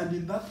hostel, and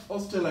in that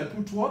hostel I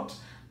put what?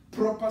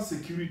 Proper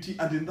security,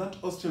 and in that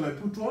hostel I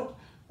put what?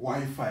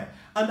 Wi-Fi.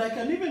 And I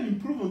can even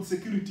improve on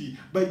security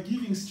by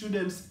giving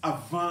students a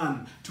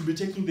van to be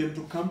taking them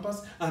to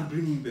campus and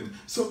bringing them.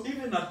 So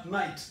even at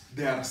night,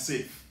 they are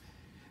safe.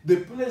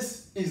 The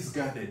place is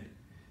guarded.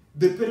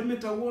 The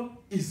perimeter wall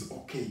is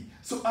okay.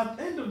 So at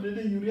the end of the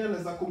day, you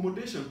realize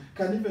accommodation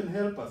can even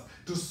help us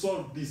to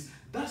solve this.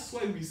 That's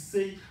why we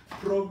say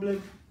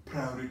problem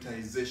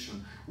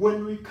prioritization.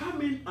 When we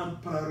come in and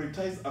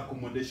prioritize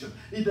accommodation,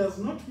 it does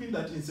not mean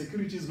that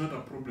insecurity is not a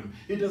problem.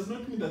 It does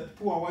not mean that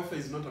poor Wi-Fi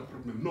is not a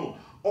problem. No,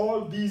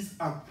 all these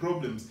are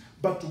problems.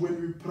 But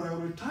when we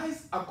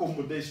prioritize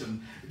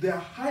accommodation, there are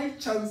high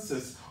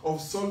chances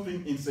of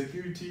solving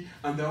insecurity,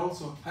 and there are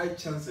also high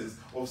chances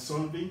of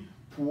solving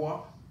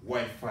poor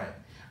Wi-Fi.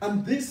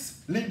 And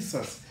this leads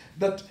us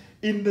that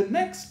in the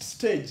next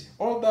stage,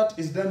 all that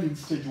is done in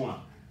stage 1.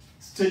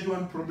 Stage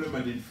 1 problem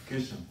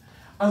identification.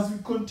 As we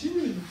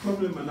continue in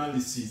problem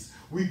analysis,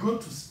 we go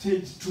to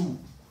stage 2.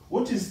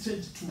 What is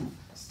stage 2?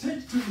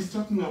 Stage 2 is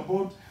talking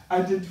about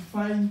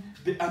identifying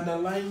the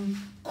underlying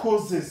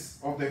causes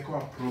of the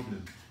core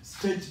problem.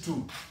 Stage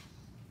 2.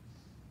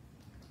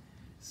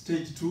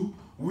 Stage 2,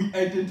 we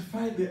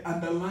identify the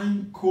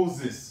underlying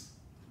causes.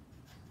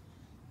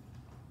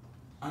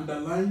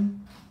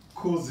 Underlying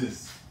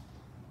causes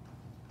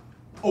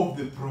of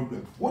the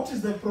problem. What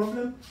is the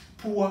problem?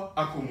 Poor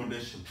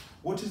accommodation.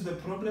 What is the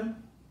problem?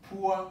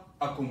 Poor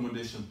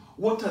accommodation.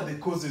 What are the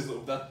causes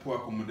of that poor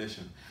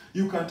accommodation?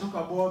 You can talk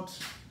about,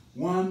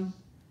 one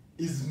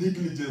is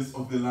negligence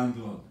of the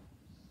landlord.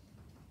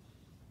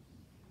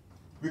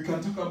 We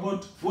can talk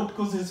about what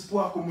causes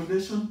poor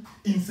accommodation?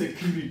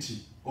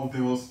 Insecurity of the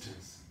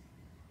hostels.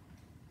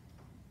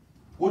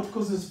 What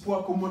causes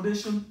poor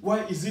accommodation? Why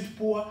is it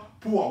poor?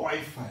 Poor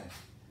Wi-Fi.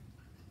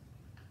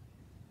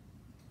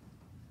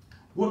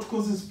 What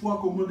causes poor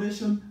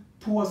accommodation?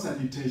 Poor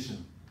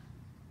sanitation.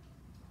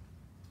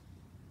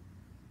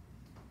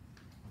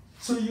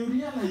 So you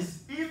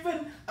realize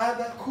even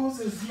other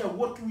causes here,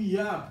 what we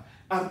have,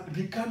 are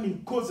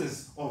becoming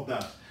causes of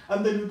that.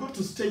 And then we go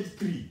to stage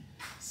 3.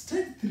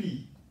 Stage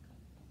 3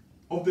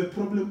 of the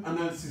problem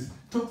analysis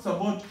talks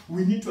about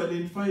we need to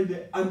identify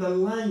the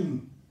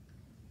underlying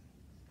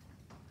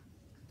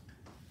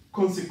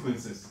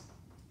consequences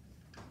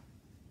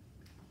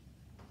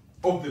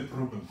of the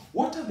problem.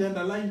 What are the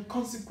underlying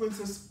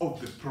consequences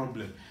of the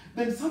problem?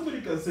 Then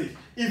somebody can say,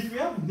 if we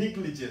have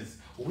negligence,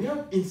 we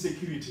have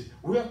insecurity,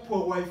 we have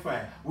poor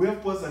Wi-Fi, we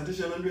have poor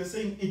sanitation, and we are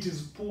saying it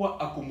is poor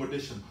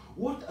accommodation.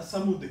 What are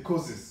some of the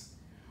causes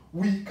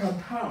we can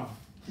have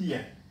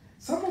here?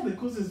 Some of the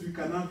causes we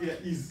can have here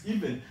is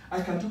even,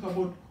 I can talk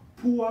about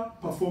poor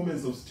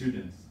performance of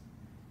students.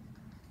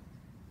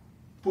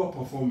 Poor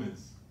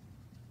performance.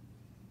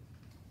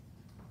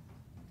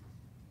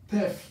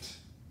 Theft.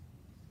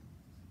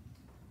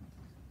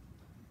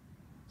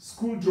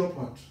 School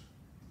dropout.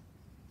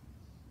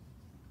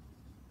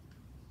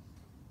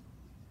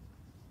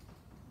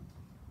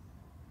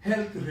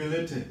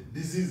 Health-related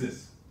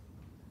diseases.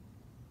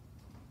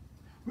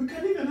 We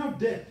can even have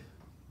death.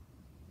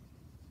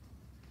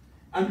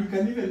 And we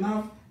can even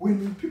have,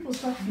 when people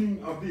start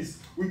doing all this,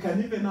 we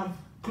can even have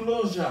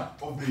closure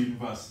of the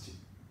university.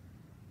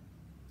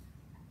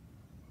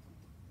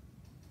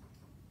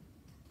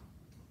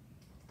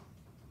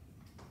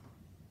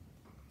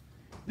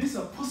 These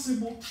are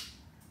possible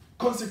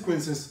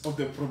consequences of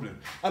the problem.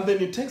 And then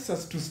it takes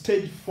us to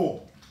stage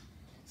 4.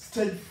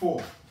 Stage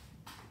 4.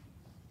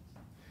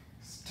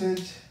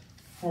 Stage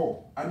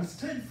 4. And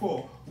stage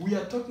 4, we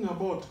are talking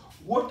about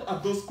what are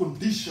those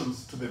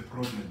conditions to the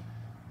problem.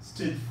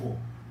 Stage 4.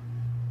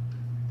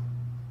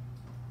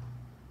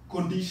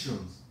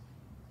 Conditions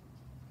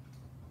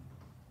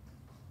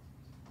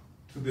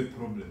to the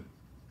problem.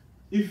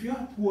 If you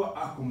have poor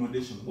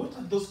accommodation, what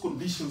are those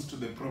conditions to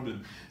the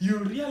problem? You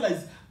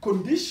realize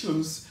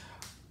conditions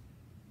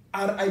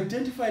are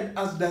identified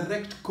as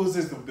direct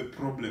causes of the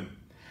problem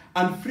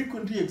and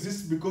frequently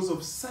exist because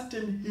of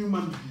certain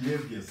human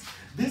behaviors.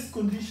 These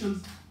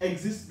conditions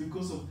exist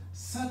because of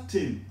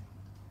certain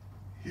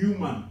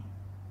human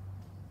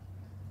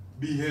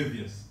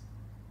behaviors.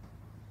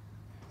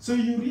 So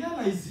you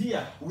realize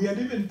here, we had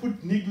even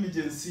put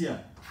negligence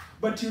here,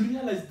 but you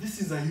realize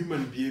this is a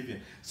human behavior.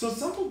 So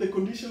some of the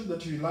conditions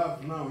that you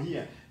have now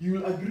here, you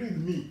will agree with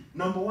me.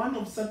 Number one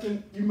of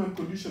certain human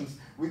conditions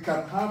we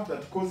can have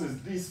that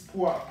causes this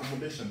poor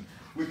accommodation.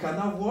 We can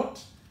have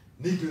what?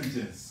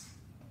 Negligence.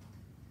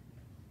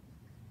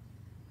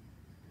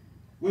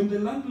 When the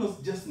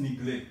landlords just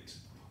neglect,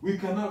 we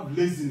can have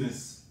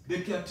laziness.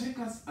 The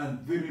caretakers are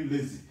very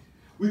lazy.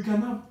 We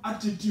can have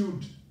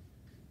attitude.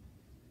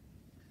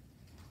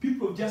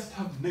 People just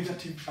have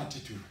negative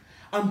attitude.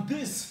 And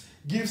this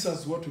gives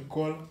us what we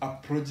call a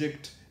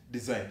project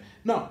design.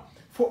 Now,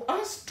 for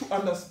us to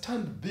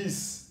understand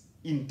this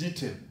in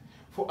detail,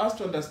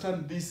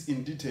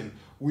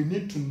 we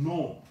need to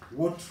know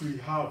what we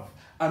have.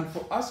 And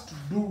for us to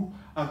do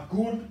a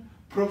good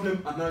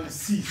problem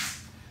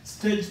analysis,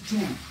 stage 2,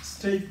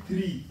 stage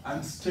 3,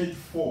 and stage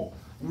 4,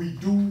 we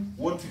do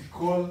what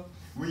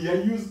we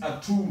use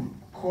a tool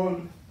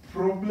called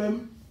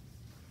problem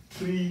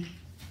tree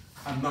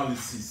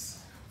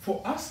analysis.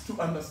 For us to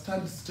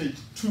understand stage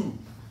 2,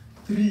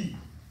 3,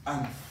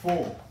 and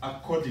 4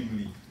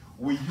 accordingly,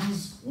 we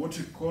use what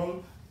we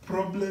call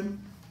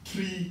problem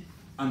tree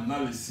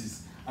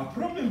analysis. A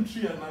problem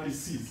tree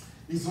analysis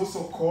is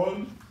also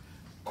called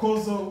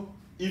causal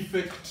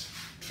effect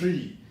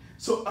tree.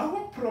 So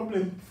our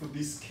problem for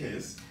this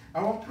case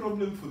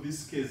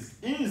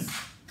is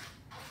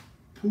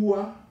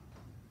poor.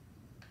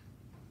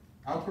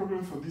 Our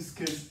problem for this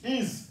case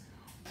is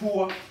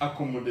poor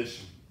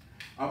accommodation.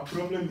 Our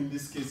problem in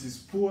this case is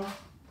poor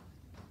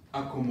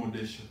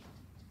accommodation.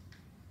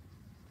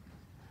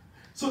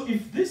 So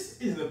if this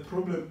is the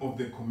problem of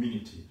the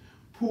community,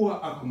 poor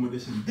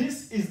accommodation,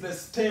 this is the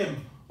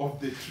stem of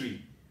the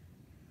tree.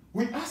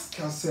 We ask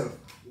ourselves,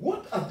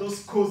 what are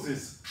those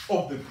causes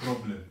of the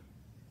problem?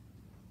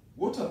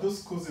 What are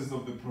those causes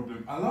of the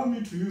problem? Allow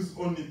me to use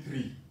only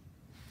 3.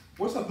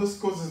 What are those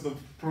causes of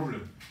the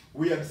problem?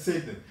 We had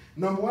said them.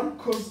 Number one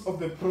cause of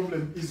the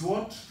problem is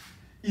what?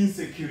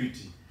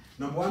 Insecurity.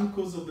 Number one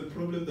cause of the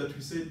problem that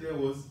we said there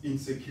was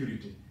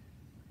insecurity.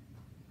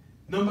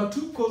 Number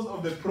 2 cause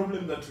of the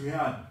problem that we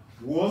had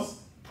was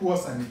poor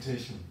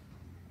sanitation.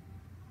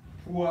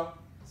 Poor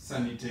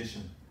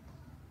sanitation.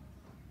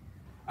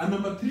 And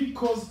number 3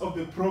 cause of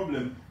the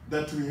problem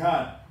that we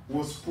had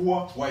was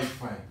poor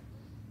Wi-Fi.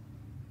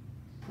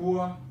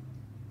 Poor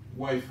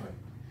Wi-Fi.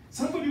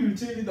 Somebody will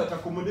tell you that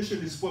accommodation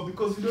is poor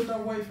because we don't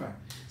have Wi-Fi.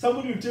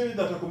 Somebody will tell you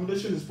that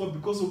accommodation is poor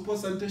because of poor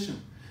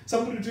sanitation.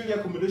 Somebody will tell you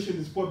accommodation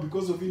is poor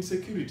because of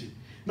insecurity.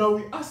 Now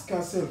we ask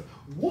ourselves,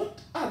 what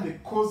are the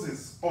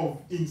causes of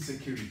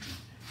insecurity?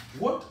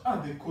 What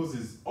are the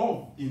causes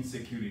of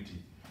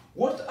insecurity?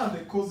 What are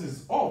the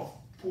causes of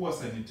poor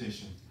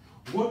sanitation?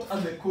 What are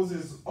the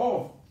causes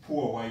of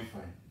poor Wi-Fi?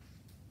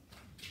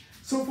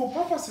 So for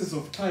purposes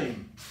of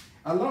time,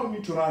 allow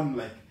me to run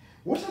like,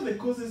 what are the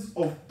causes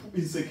of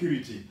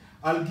insecurity?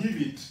 I'll give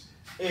it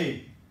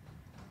A,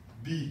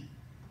 B,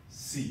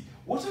 C.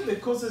 What are the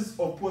causes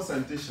of poor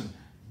sanitation?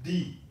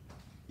 D,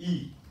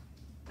 E,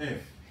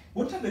 F.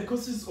 What are the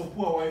causes of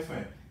poor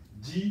Wi-Fi?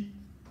 G,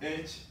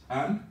 H,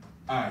 and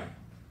I.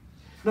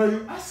 Now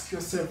you ask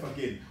yourself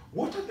again,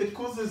 what are the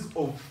causes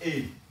of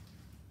A?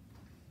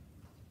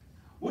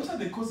 What are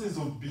the causes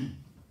of B?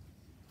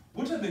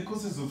 What are the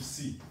causes of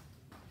C?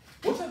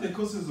 What are the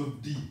causes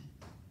of D,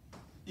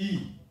 E,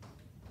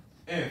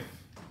 F,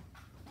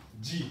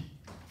 G,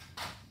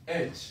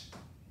 H,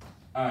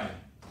 I?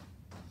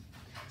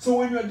 So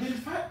when you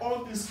identify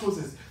all these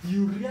causes,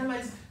 you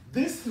realize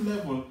this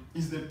level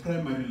is the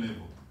primary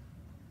level.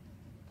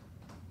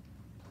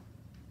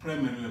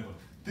 Primary level.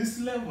 This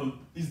level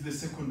is the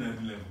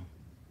secondary level.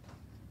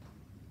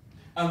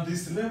 And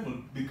this level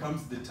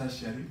becomes the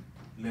tertiary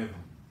level.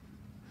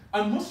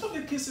 And most of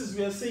the cases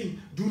we are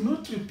saying do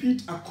not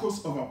repeat a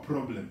cause of a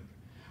problem.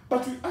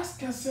 But we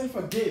ask ourselves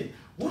again,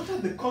 what are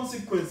the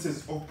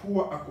consequences of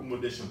poor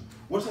accommodation?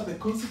 What are the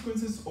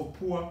consequences of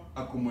poor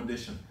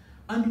accommodation?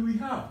 And we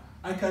have,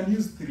 I can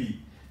use 3.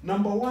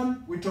 Number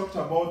 1 we talked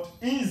about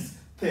is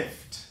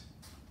theft.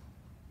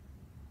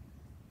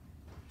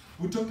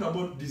 We talked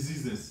about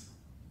diseases.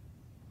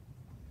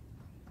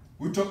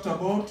 We talked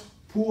about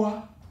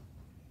poor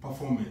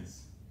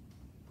performance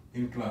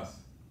in class.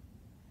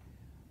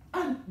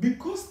 And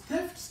because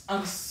thefts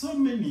are so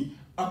many,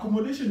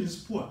 accommodation is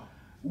poor,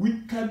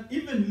 we can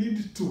even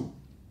lead to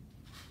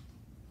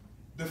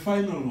the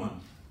final one,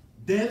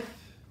 death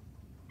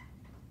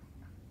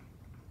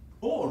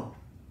or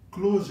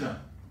closure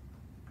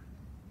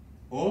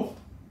of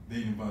the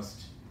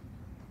university.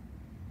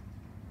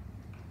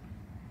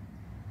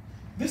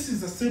 This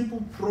is a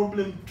simple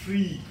problem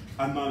tree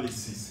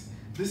analysis.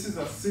 This is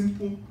a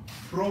simple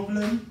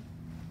problem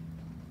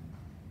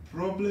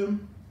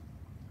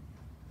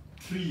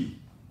tree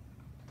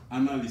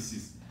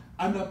analysis.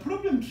 And a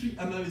problem tree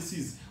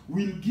analysis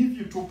will give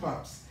you two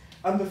parts.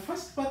 And the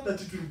first part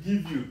that it will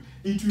give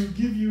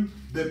you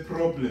the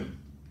problem.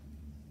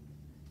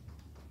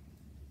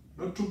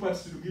 Not two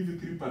parts, it will give you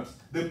three parts.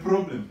 The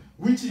problem,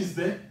 which is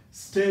the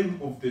stem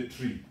of the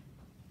tree.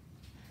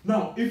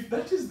 Now, if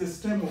that is the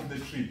stem of the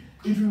tree,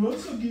 it will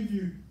also give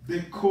you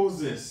the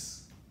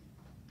causes,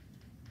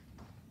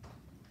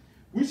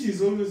 which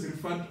is always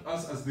referred to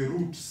us as the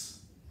roots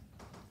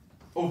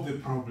of the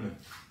problem.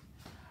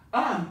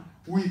 And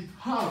we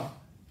have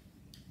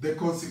the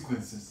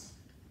consequences,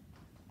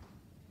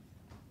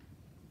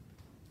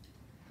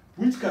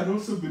 which can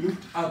also be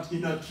looked at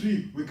in a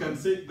tree. We can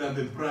say that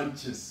the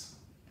branches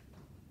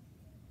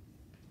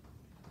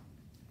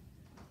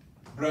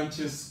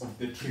of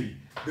the tree,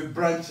 the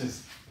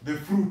branches, the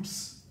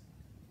fruits.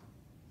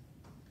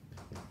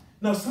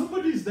 Now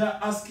somebody is there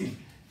asking,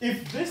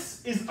 if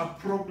this is a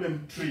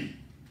problem tree,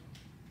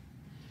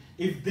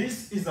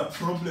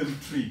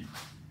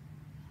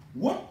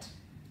 what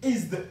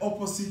is the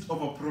opposite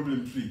of a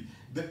problem tree?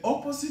 The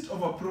opposite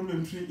of a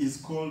problem tree is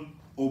called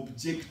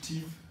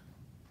objective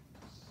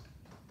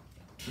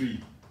tree,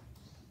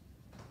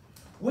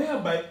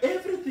 whereby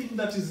everything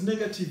that is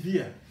negative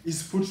here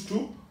is put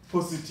to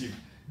positive.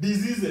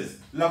 Diseases,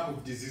 lack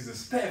of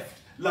diseases. Theft,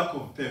 lack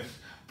of theft.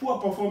 Poor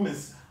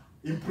performance,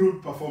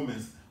 improved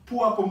performance.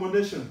 Poor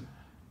accommodation,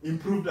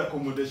 improved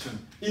accommodation.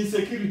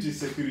 Insecurity,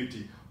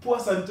 security. Poor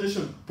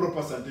sanitation,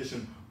 proper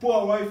sanitation.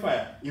 Poor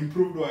Wi-Fi,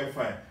 improved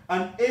Wi-Fi.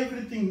 And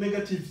everything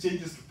negative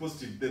changes to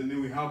positive.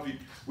 Then we have it,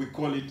 we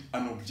call it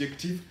an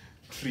objective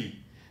tree.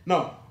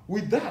 Now,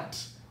 with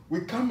that,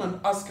 we come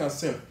and ask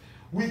ourselves,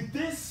 with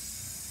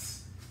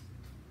this,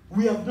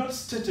 we have not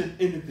stated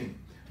anything.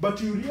 But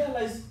you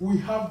realize we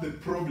have the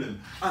problem,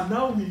 and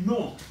now we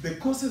know the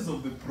causes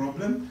of the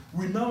problem,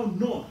 we now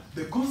know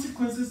the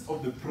consequences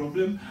of the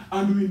problem,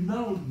 and we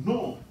now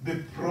know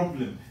the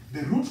problem,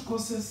 the root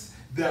causes,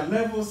 their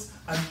levels,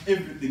 and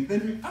everything.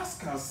 Then we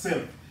ask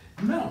ourselves,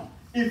 now,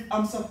 if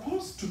I'm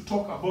supposed to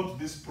talk about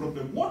this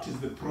problem, what is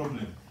the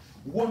problem?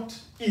 What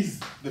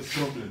is the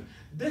problem?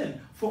 Then,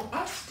 for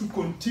us to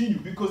continue,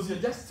 because you're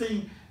just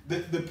saying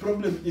that the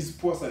problem is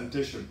poor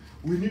sanitation,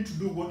 we need to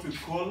do what we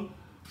call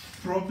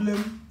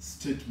problem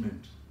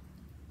statement.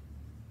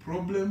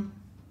 Problem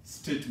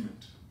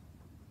statement.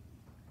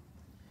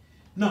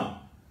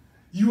 Now,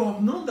 you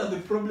have known that the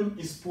problem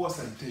is poor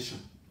sanitation.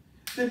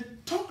 Then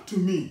talk to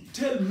me,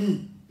 tell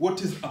me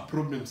what is a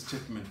problem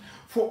statement.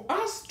 For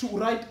us to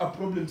write a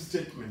problem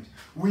statement,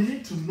 we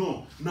need to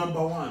know,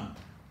 number one,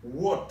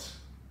 what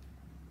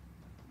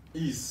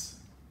is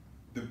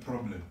the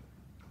problem?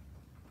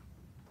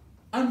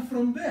 And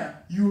from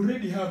there, you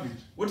already have it.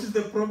 What is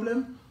the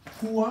problem?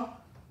 Poor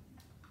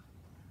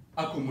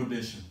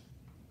accommodation.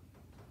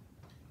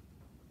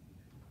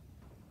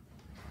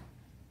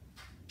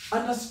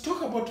 And as we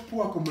talk about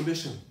poor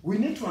accommodation, we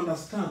need to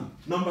understand,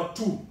 number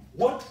two,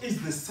 what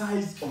is the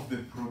size of the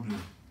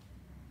problem?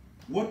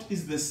 What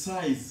is the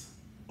size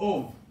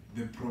of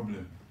the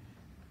problem?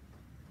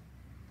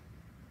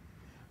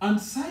 And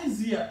size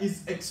here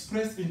is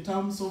expressed in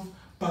terms of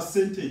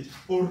percentage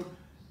or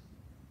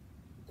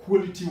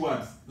quality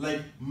words,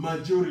 like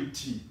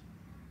majority.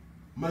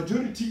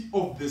 Majority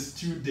of the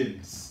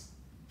students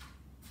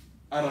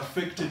are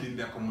affected in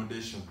the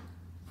accommodation.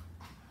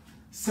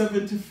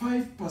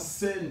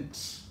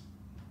 75%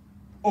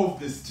 of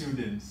the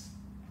students.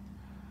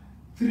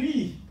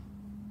 3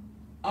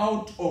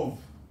 out of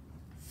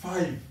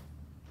 5.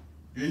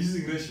 You're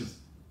using ratios.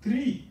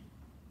 3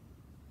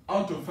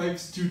 out of 5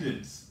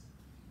 students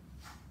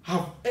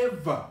have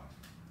ever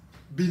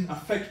been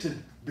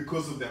affected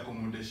because of the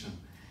accommodation.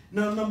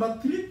 Now, number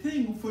 3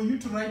 thing for you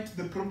to write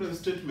the problem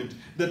statement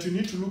that you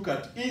need to look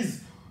at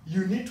is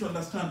you need to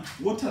understand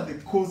what are the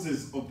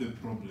causes of the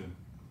problem.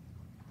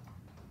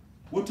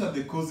 What are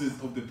the causes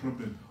of the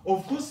problem?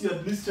 Of course, you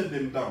have listed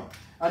them down.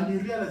 And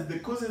you realize the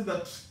causes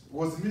that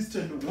was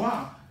listed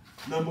were,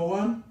 number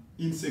 1,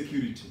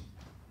 insecurity.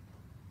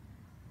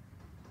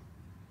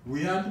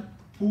 We had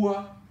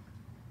poor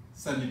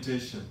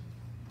sanitation.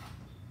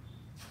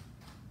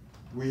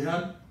 We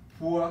had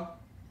poor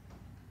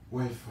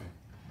Wi-Fi.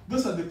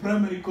 Those are the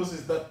primary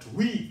causes that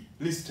we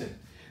listed.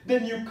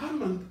 Then you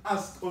come and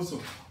ask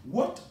also,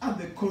 what are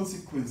the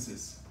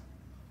consequences?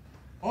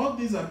 All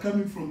these are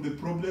coming from the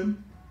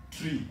problem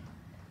tree.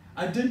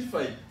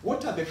 Identify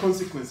what are the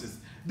consequences.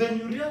 Then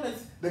you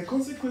realize the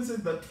consequences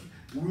that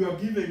we are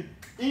given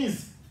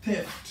is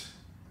theft,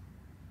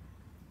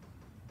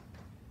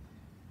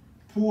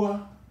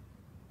 poor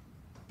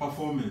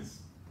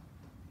performance,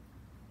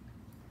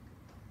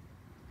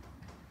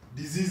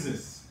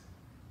 diseases,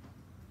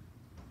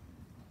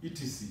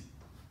 etc.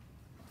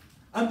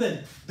 And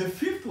then the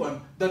 5th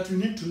one that you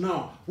need to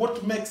know,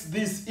 what makes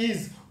this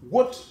is,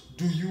 what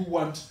do you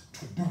want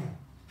to do?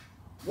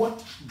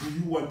 What do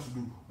you want to do?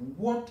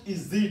 What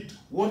is it?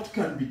 What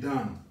can be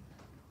done?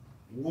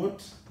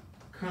 What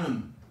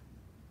can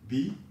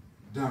be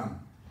done?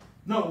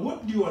 Now,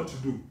 what do you want to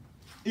do?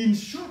 In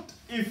short,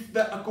 if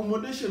the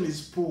accommodation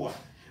is poor,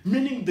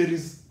 meaning there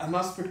is an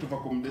aspect of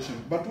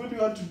accommodation, but what do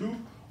you want to do?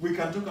 we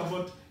can talk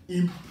about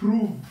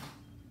improve.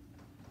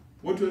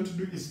 What we want to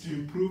do is to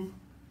improve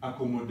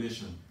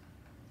accommodation.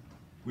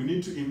 We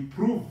need to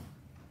improve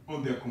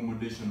on the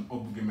accommodation of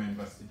Bugema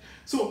University.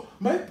 So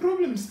my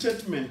problem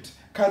statement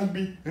can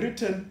be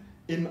written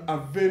in a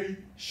very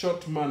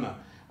short manner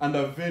and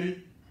a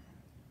very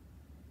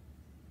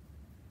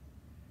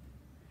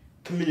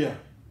clear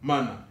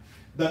manner,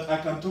 that I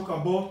can talk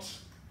about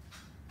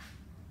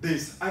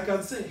this. I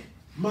can say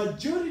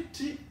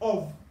majority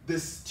of the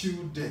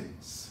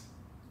students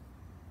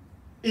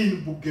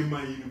in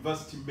Bugema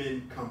University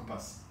main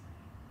campus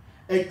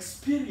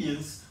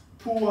experience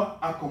poor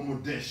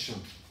accommodation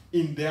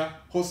in their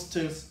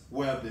hostels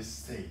where they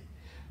stay.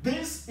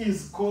 This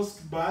is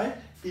caused by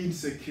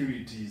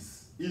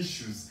insecurities,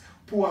 issues,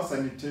 poor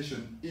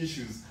sanitation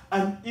issues,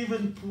 and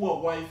even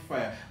poor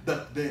Wi-Fi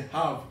that they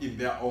have in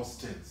their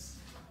hostels.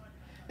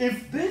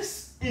 If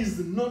this is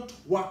not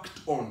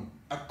worked on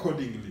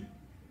accordingly,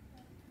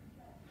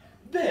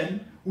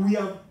 then we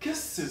have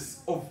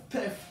cases of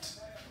theft.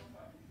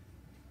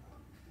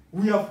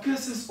 We have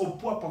cases of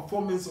poor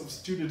performance of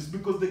students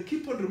because they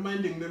keep on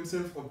reminding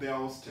themselves of their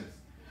hostels.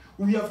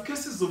 We have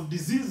cases of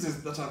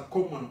diseases that are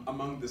common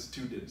among the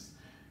students.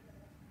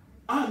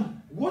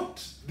 And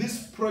what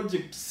this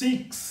project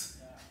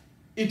seeks,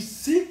 it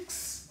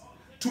seeks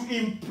to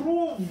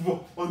improve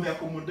on the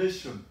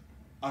accommodation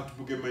at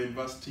Bugema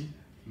University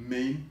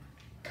main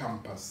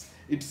campus.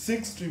 It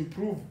seeks to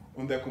improve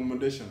on the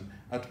accommodation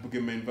at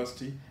Bugema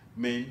University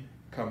main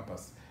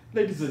campus.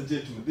 Ladies and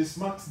gentlemen, this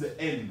marks the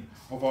end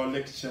of our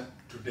lecture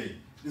today.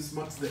 This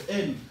marks the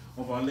end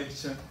of our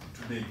lecture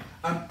today.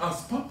 And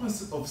as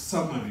purpose of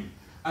summary,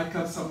 I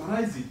can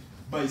summarize it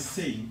by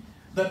saying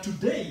that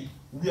today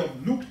we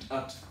have looked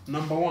at,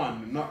 number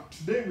one,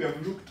 today we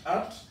have looked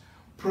at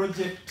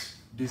project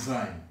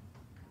design.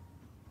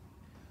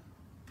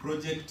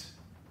 Project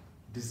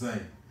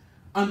design.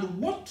 And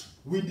what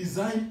we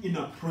design in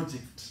a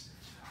project,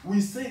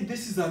 we say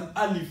this is an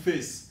early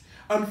phase.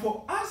 And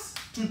for us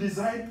to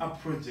design a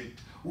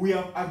project, we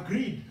have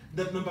agreed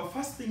that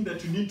first thing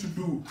that you need to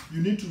do,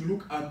 you need to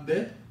look at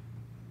the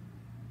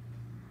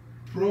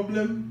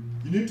problem,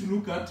 you need to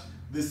look at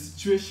the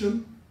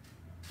situation.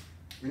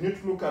 We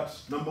need to look at,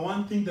 number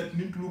one thing that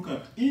you need to look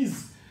at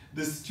is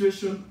the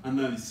situation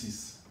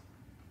analysis.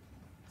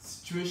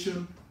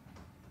 Situation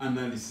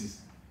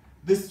analysis.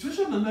 The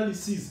situation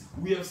analysis,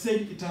 we have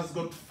said it has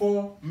got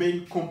 4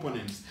 main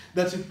components.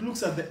 That it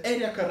looks at the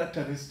area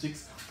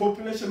characteristics,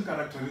 population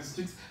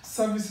characteristics,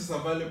 services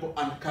available,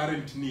 and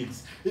current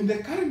needs. In the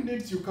current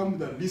needs, you come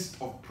with a list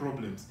of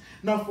problems.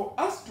 Now, for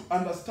us to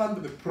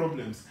understand the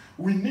problems,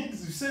 we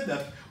say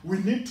that we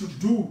need to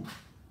do,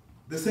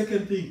 the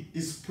second thing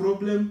is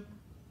problem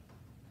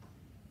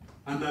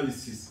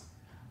analysis.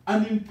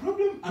 And in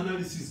problem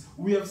analysis,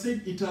 we have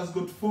said it has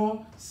got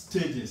 4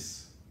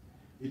 stages.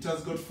 It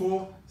has got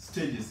 4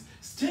 stages.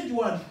 Stage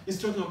 1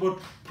 is talking about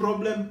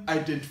problem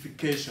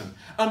identification.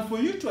 And for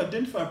you to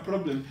identify a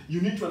problem, you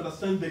need to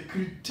understand the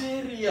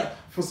criteria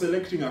for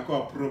selecting a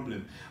core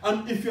problem.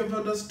 And if you have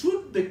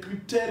understood the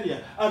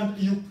criteria and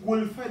you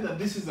qualify that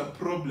this is a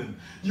problem,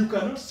 you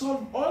cannot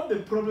solve all the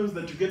problems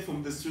that you get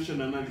from the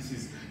situation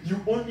analysis. You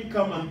only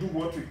come and do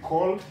what we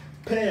call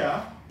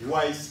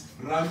pair-wise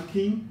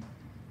ranking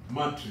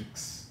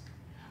matrix.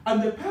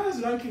 And the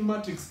pair-wise ranking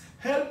matrix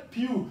help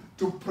you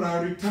to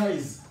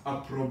prioritize a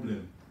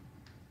problem.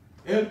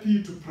 Help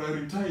you to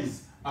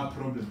prioritize a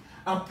problem.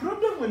 A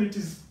problem, when it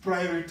is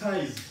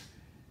prioritized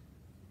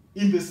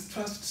in the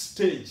first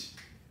stage,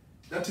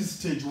 that is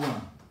stage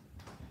 1,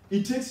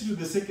 it takes you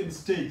to the second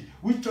stage,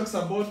 which talks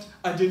about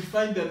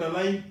identifying the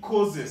underlying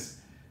causes.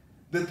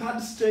 The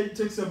third stage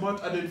takes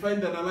about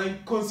identifying the underlying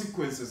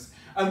consequences.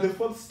 And the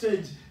fourth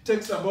stage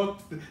takes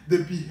about the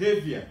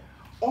behavior.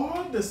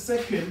 All the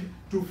second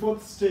to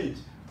fourth stage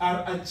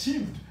are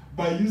achieved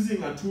by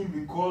using a tool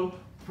we call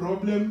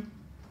problem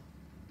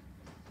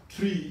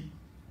tree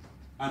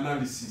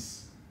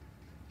analysis.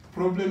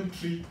 Problem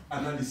tree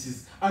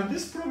analysis. And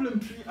this problem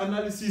tree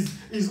analysis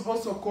is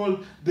also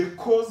called the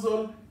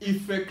causal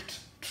effect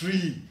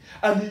tree.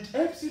 And it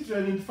helps you to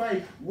identify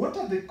what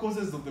are the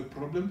causes of the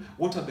problem,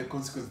 what are the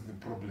consequences of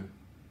the problem.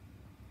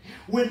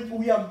 When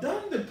we have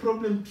done the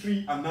problem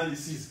tree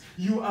analysis,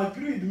 you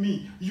agree with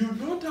me, you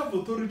don't have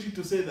authority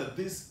to say that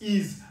this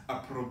is a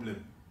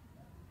problem.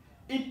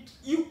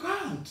 You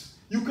can't.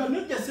 You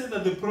cannot just say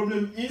that the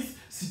problem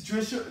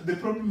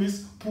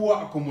is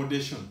poor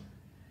accommodation.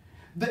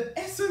 The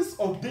essence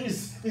of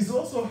this is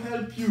also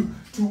help you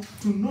to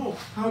know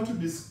how to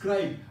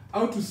describe,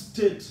 how to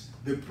state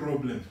the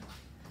problem.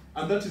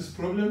 And that is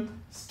problem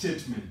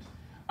statement.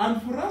 And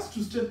for us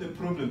to state the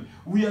problem,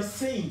 we are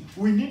saying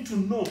we need to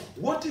know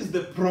what is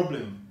the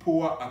problem,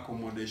 poor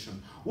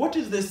accommodation. What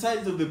is the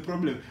size of the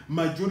problem,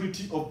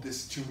 majority of the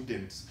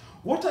students.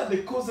 What are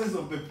the causes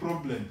of the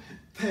problem,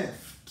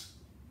 theft.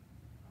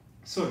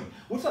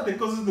 What are the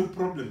causes of the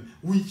problem,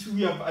 which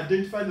we have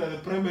identified as the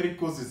primary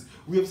causes?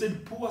 We have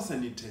said poor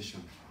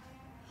sanitation.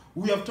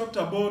 We have talked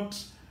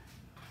about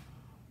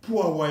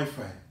poor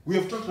Wi-Fi. We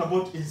have talked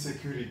about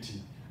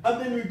insecurity.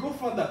 And then we go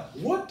further.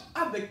 What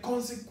are the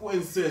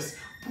consequences?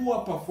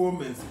 Poor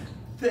performance,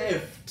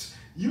 theft,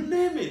 you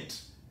name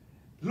it.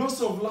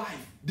 Loss of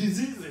life,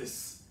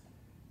 diseases,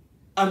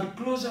 and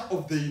closure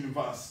of the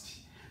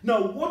university.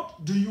 Now,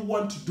 what do you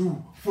want to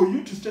do? For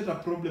you to state a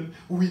problem,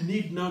 we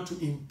need now to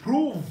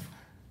improve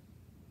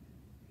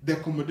the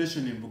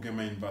accommodation in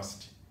Bugema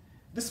University.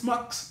 This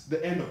marks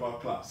the end of our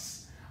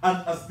class.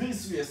 And as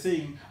this, we are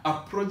saying,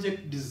 a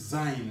project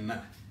design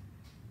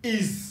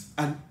is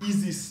an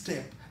easy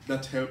step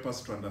that helps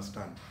us to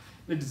understand.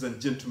 Ladies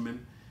and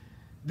gentlemen,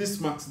 this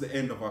marks the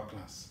end of our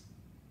class.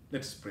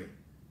 Let's pray.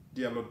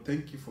 Dear Lord,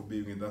 thank you for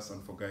being with us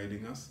and for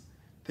guiding us.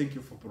 Thank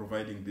you for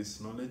providing this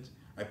knowledge.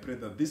 I pray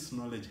that this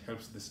knowledge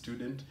helps the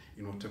student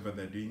in whatever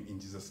they're doing. In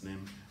Jesus'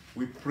 name,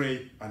 we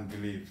pray and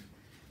believe.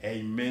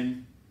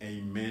 Amen,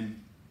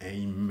 amen,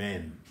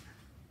 amen.